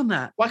I click on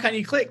that? Why can't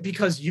you click?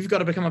 Because you've got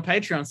to become a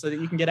Patreon so that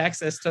you can get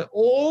access to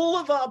all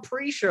of our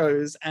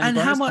pre-shows and And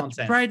bonus how much,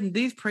 content. Braden,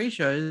 these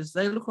pre-shows,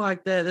 they look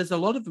like there's a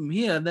lot of them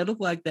here, and they look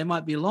like they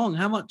might be long.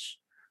 How much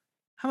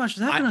is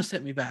that going to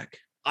set me back?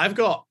 I've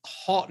got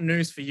hot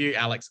news for you,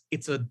 Alex.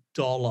 It's $1.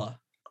 $1?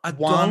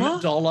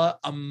 $1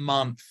 a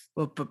month.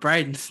 Well, but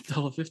Braden's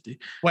 $1.50.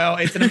 Well,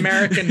 it's an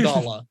American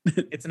dollar.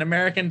 It's an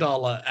American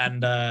dollar,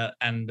 and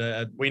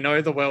we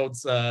know the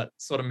world's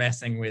sort of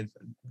messing with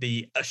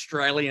the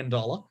Australian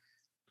dollar.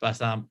 But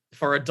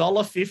for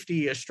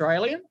 $1.50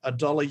 Australian,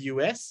 $1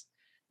 US,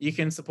 you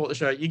can support the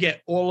show. You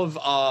get all of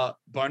our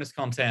bonus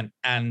content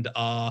and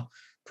our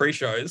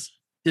pre-shows.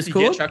 You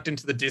Discord? get chucked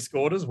into the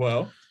Discord as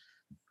well.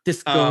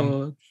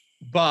 Discord.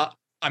 But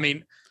I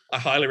mean, I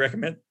highly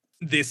recommend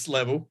this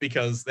level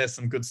because there's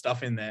some good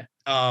stuff in there.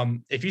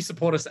 If you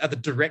support us at the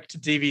direct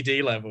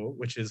DVD level,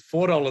 which is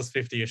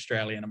 $4.50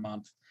 Australian a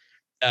month,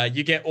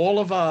 you get all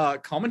of our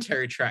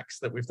commentary tracks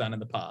that we've done in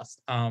the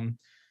past.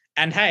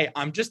 And hey,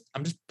 I'm just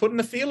putting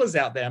the feelers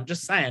out there. I'm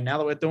just saying, now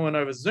that we're doing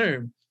over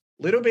Zoom,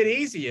 a little bit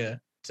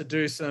easier to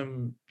do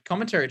some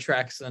commentary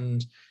tracks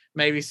and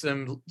maybe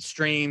some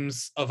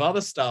streams of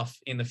other stuff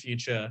in the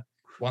fuch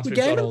once we've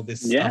got gaming? all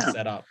this Yeah. stuff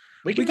set up.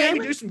 We can We maybe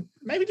gaming? do some.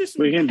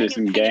 We can do hanging-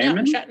 some hanging out and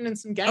gaming. chatting, and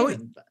some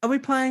gaming. Are we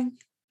playing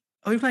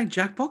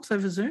Jackbox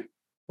over Zoom?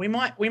 We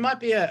might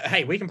be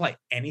hey, we can play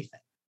anything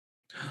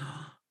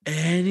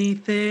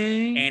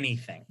Anything?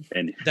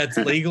 And that's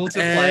legal to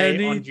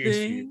play on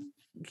YouTube.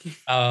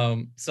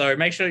 Anything? So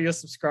make sure you're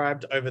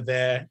subscribed over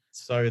there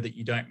so that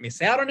you don't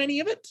miss out on any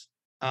of it.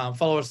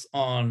 Follow us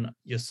on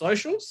your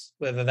socials,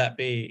 whether that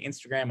be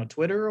Instagram or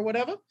Twitter or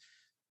whatever.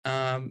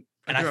 And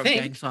I I gang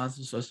think signs.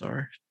 I'm so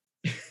sorry.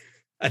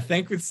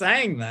 with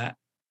saying that,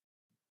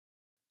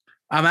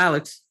 I'm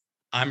Alex.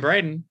 I'm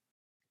Braden.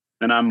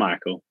 I'm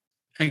Michael.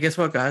 And guess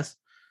what, guys?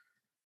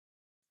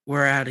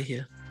 We're out of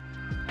here.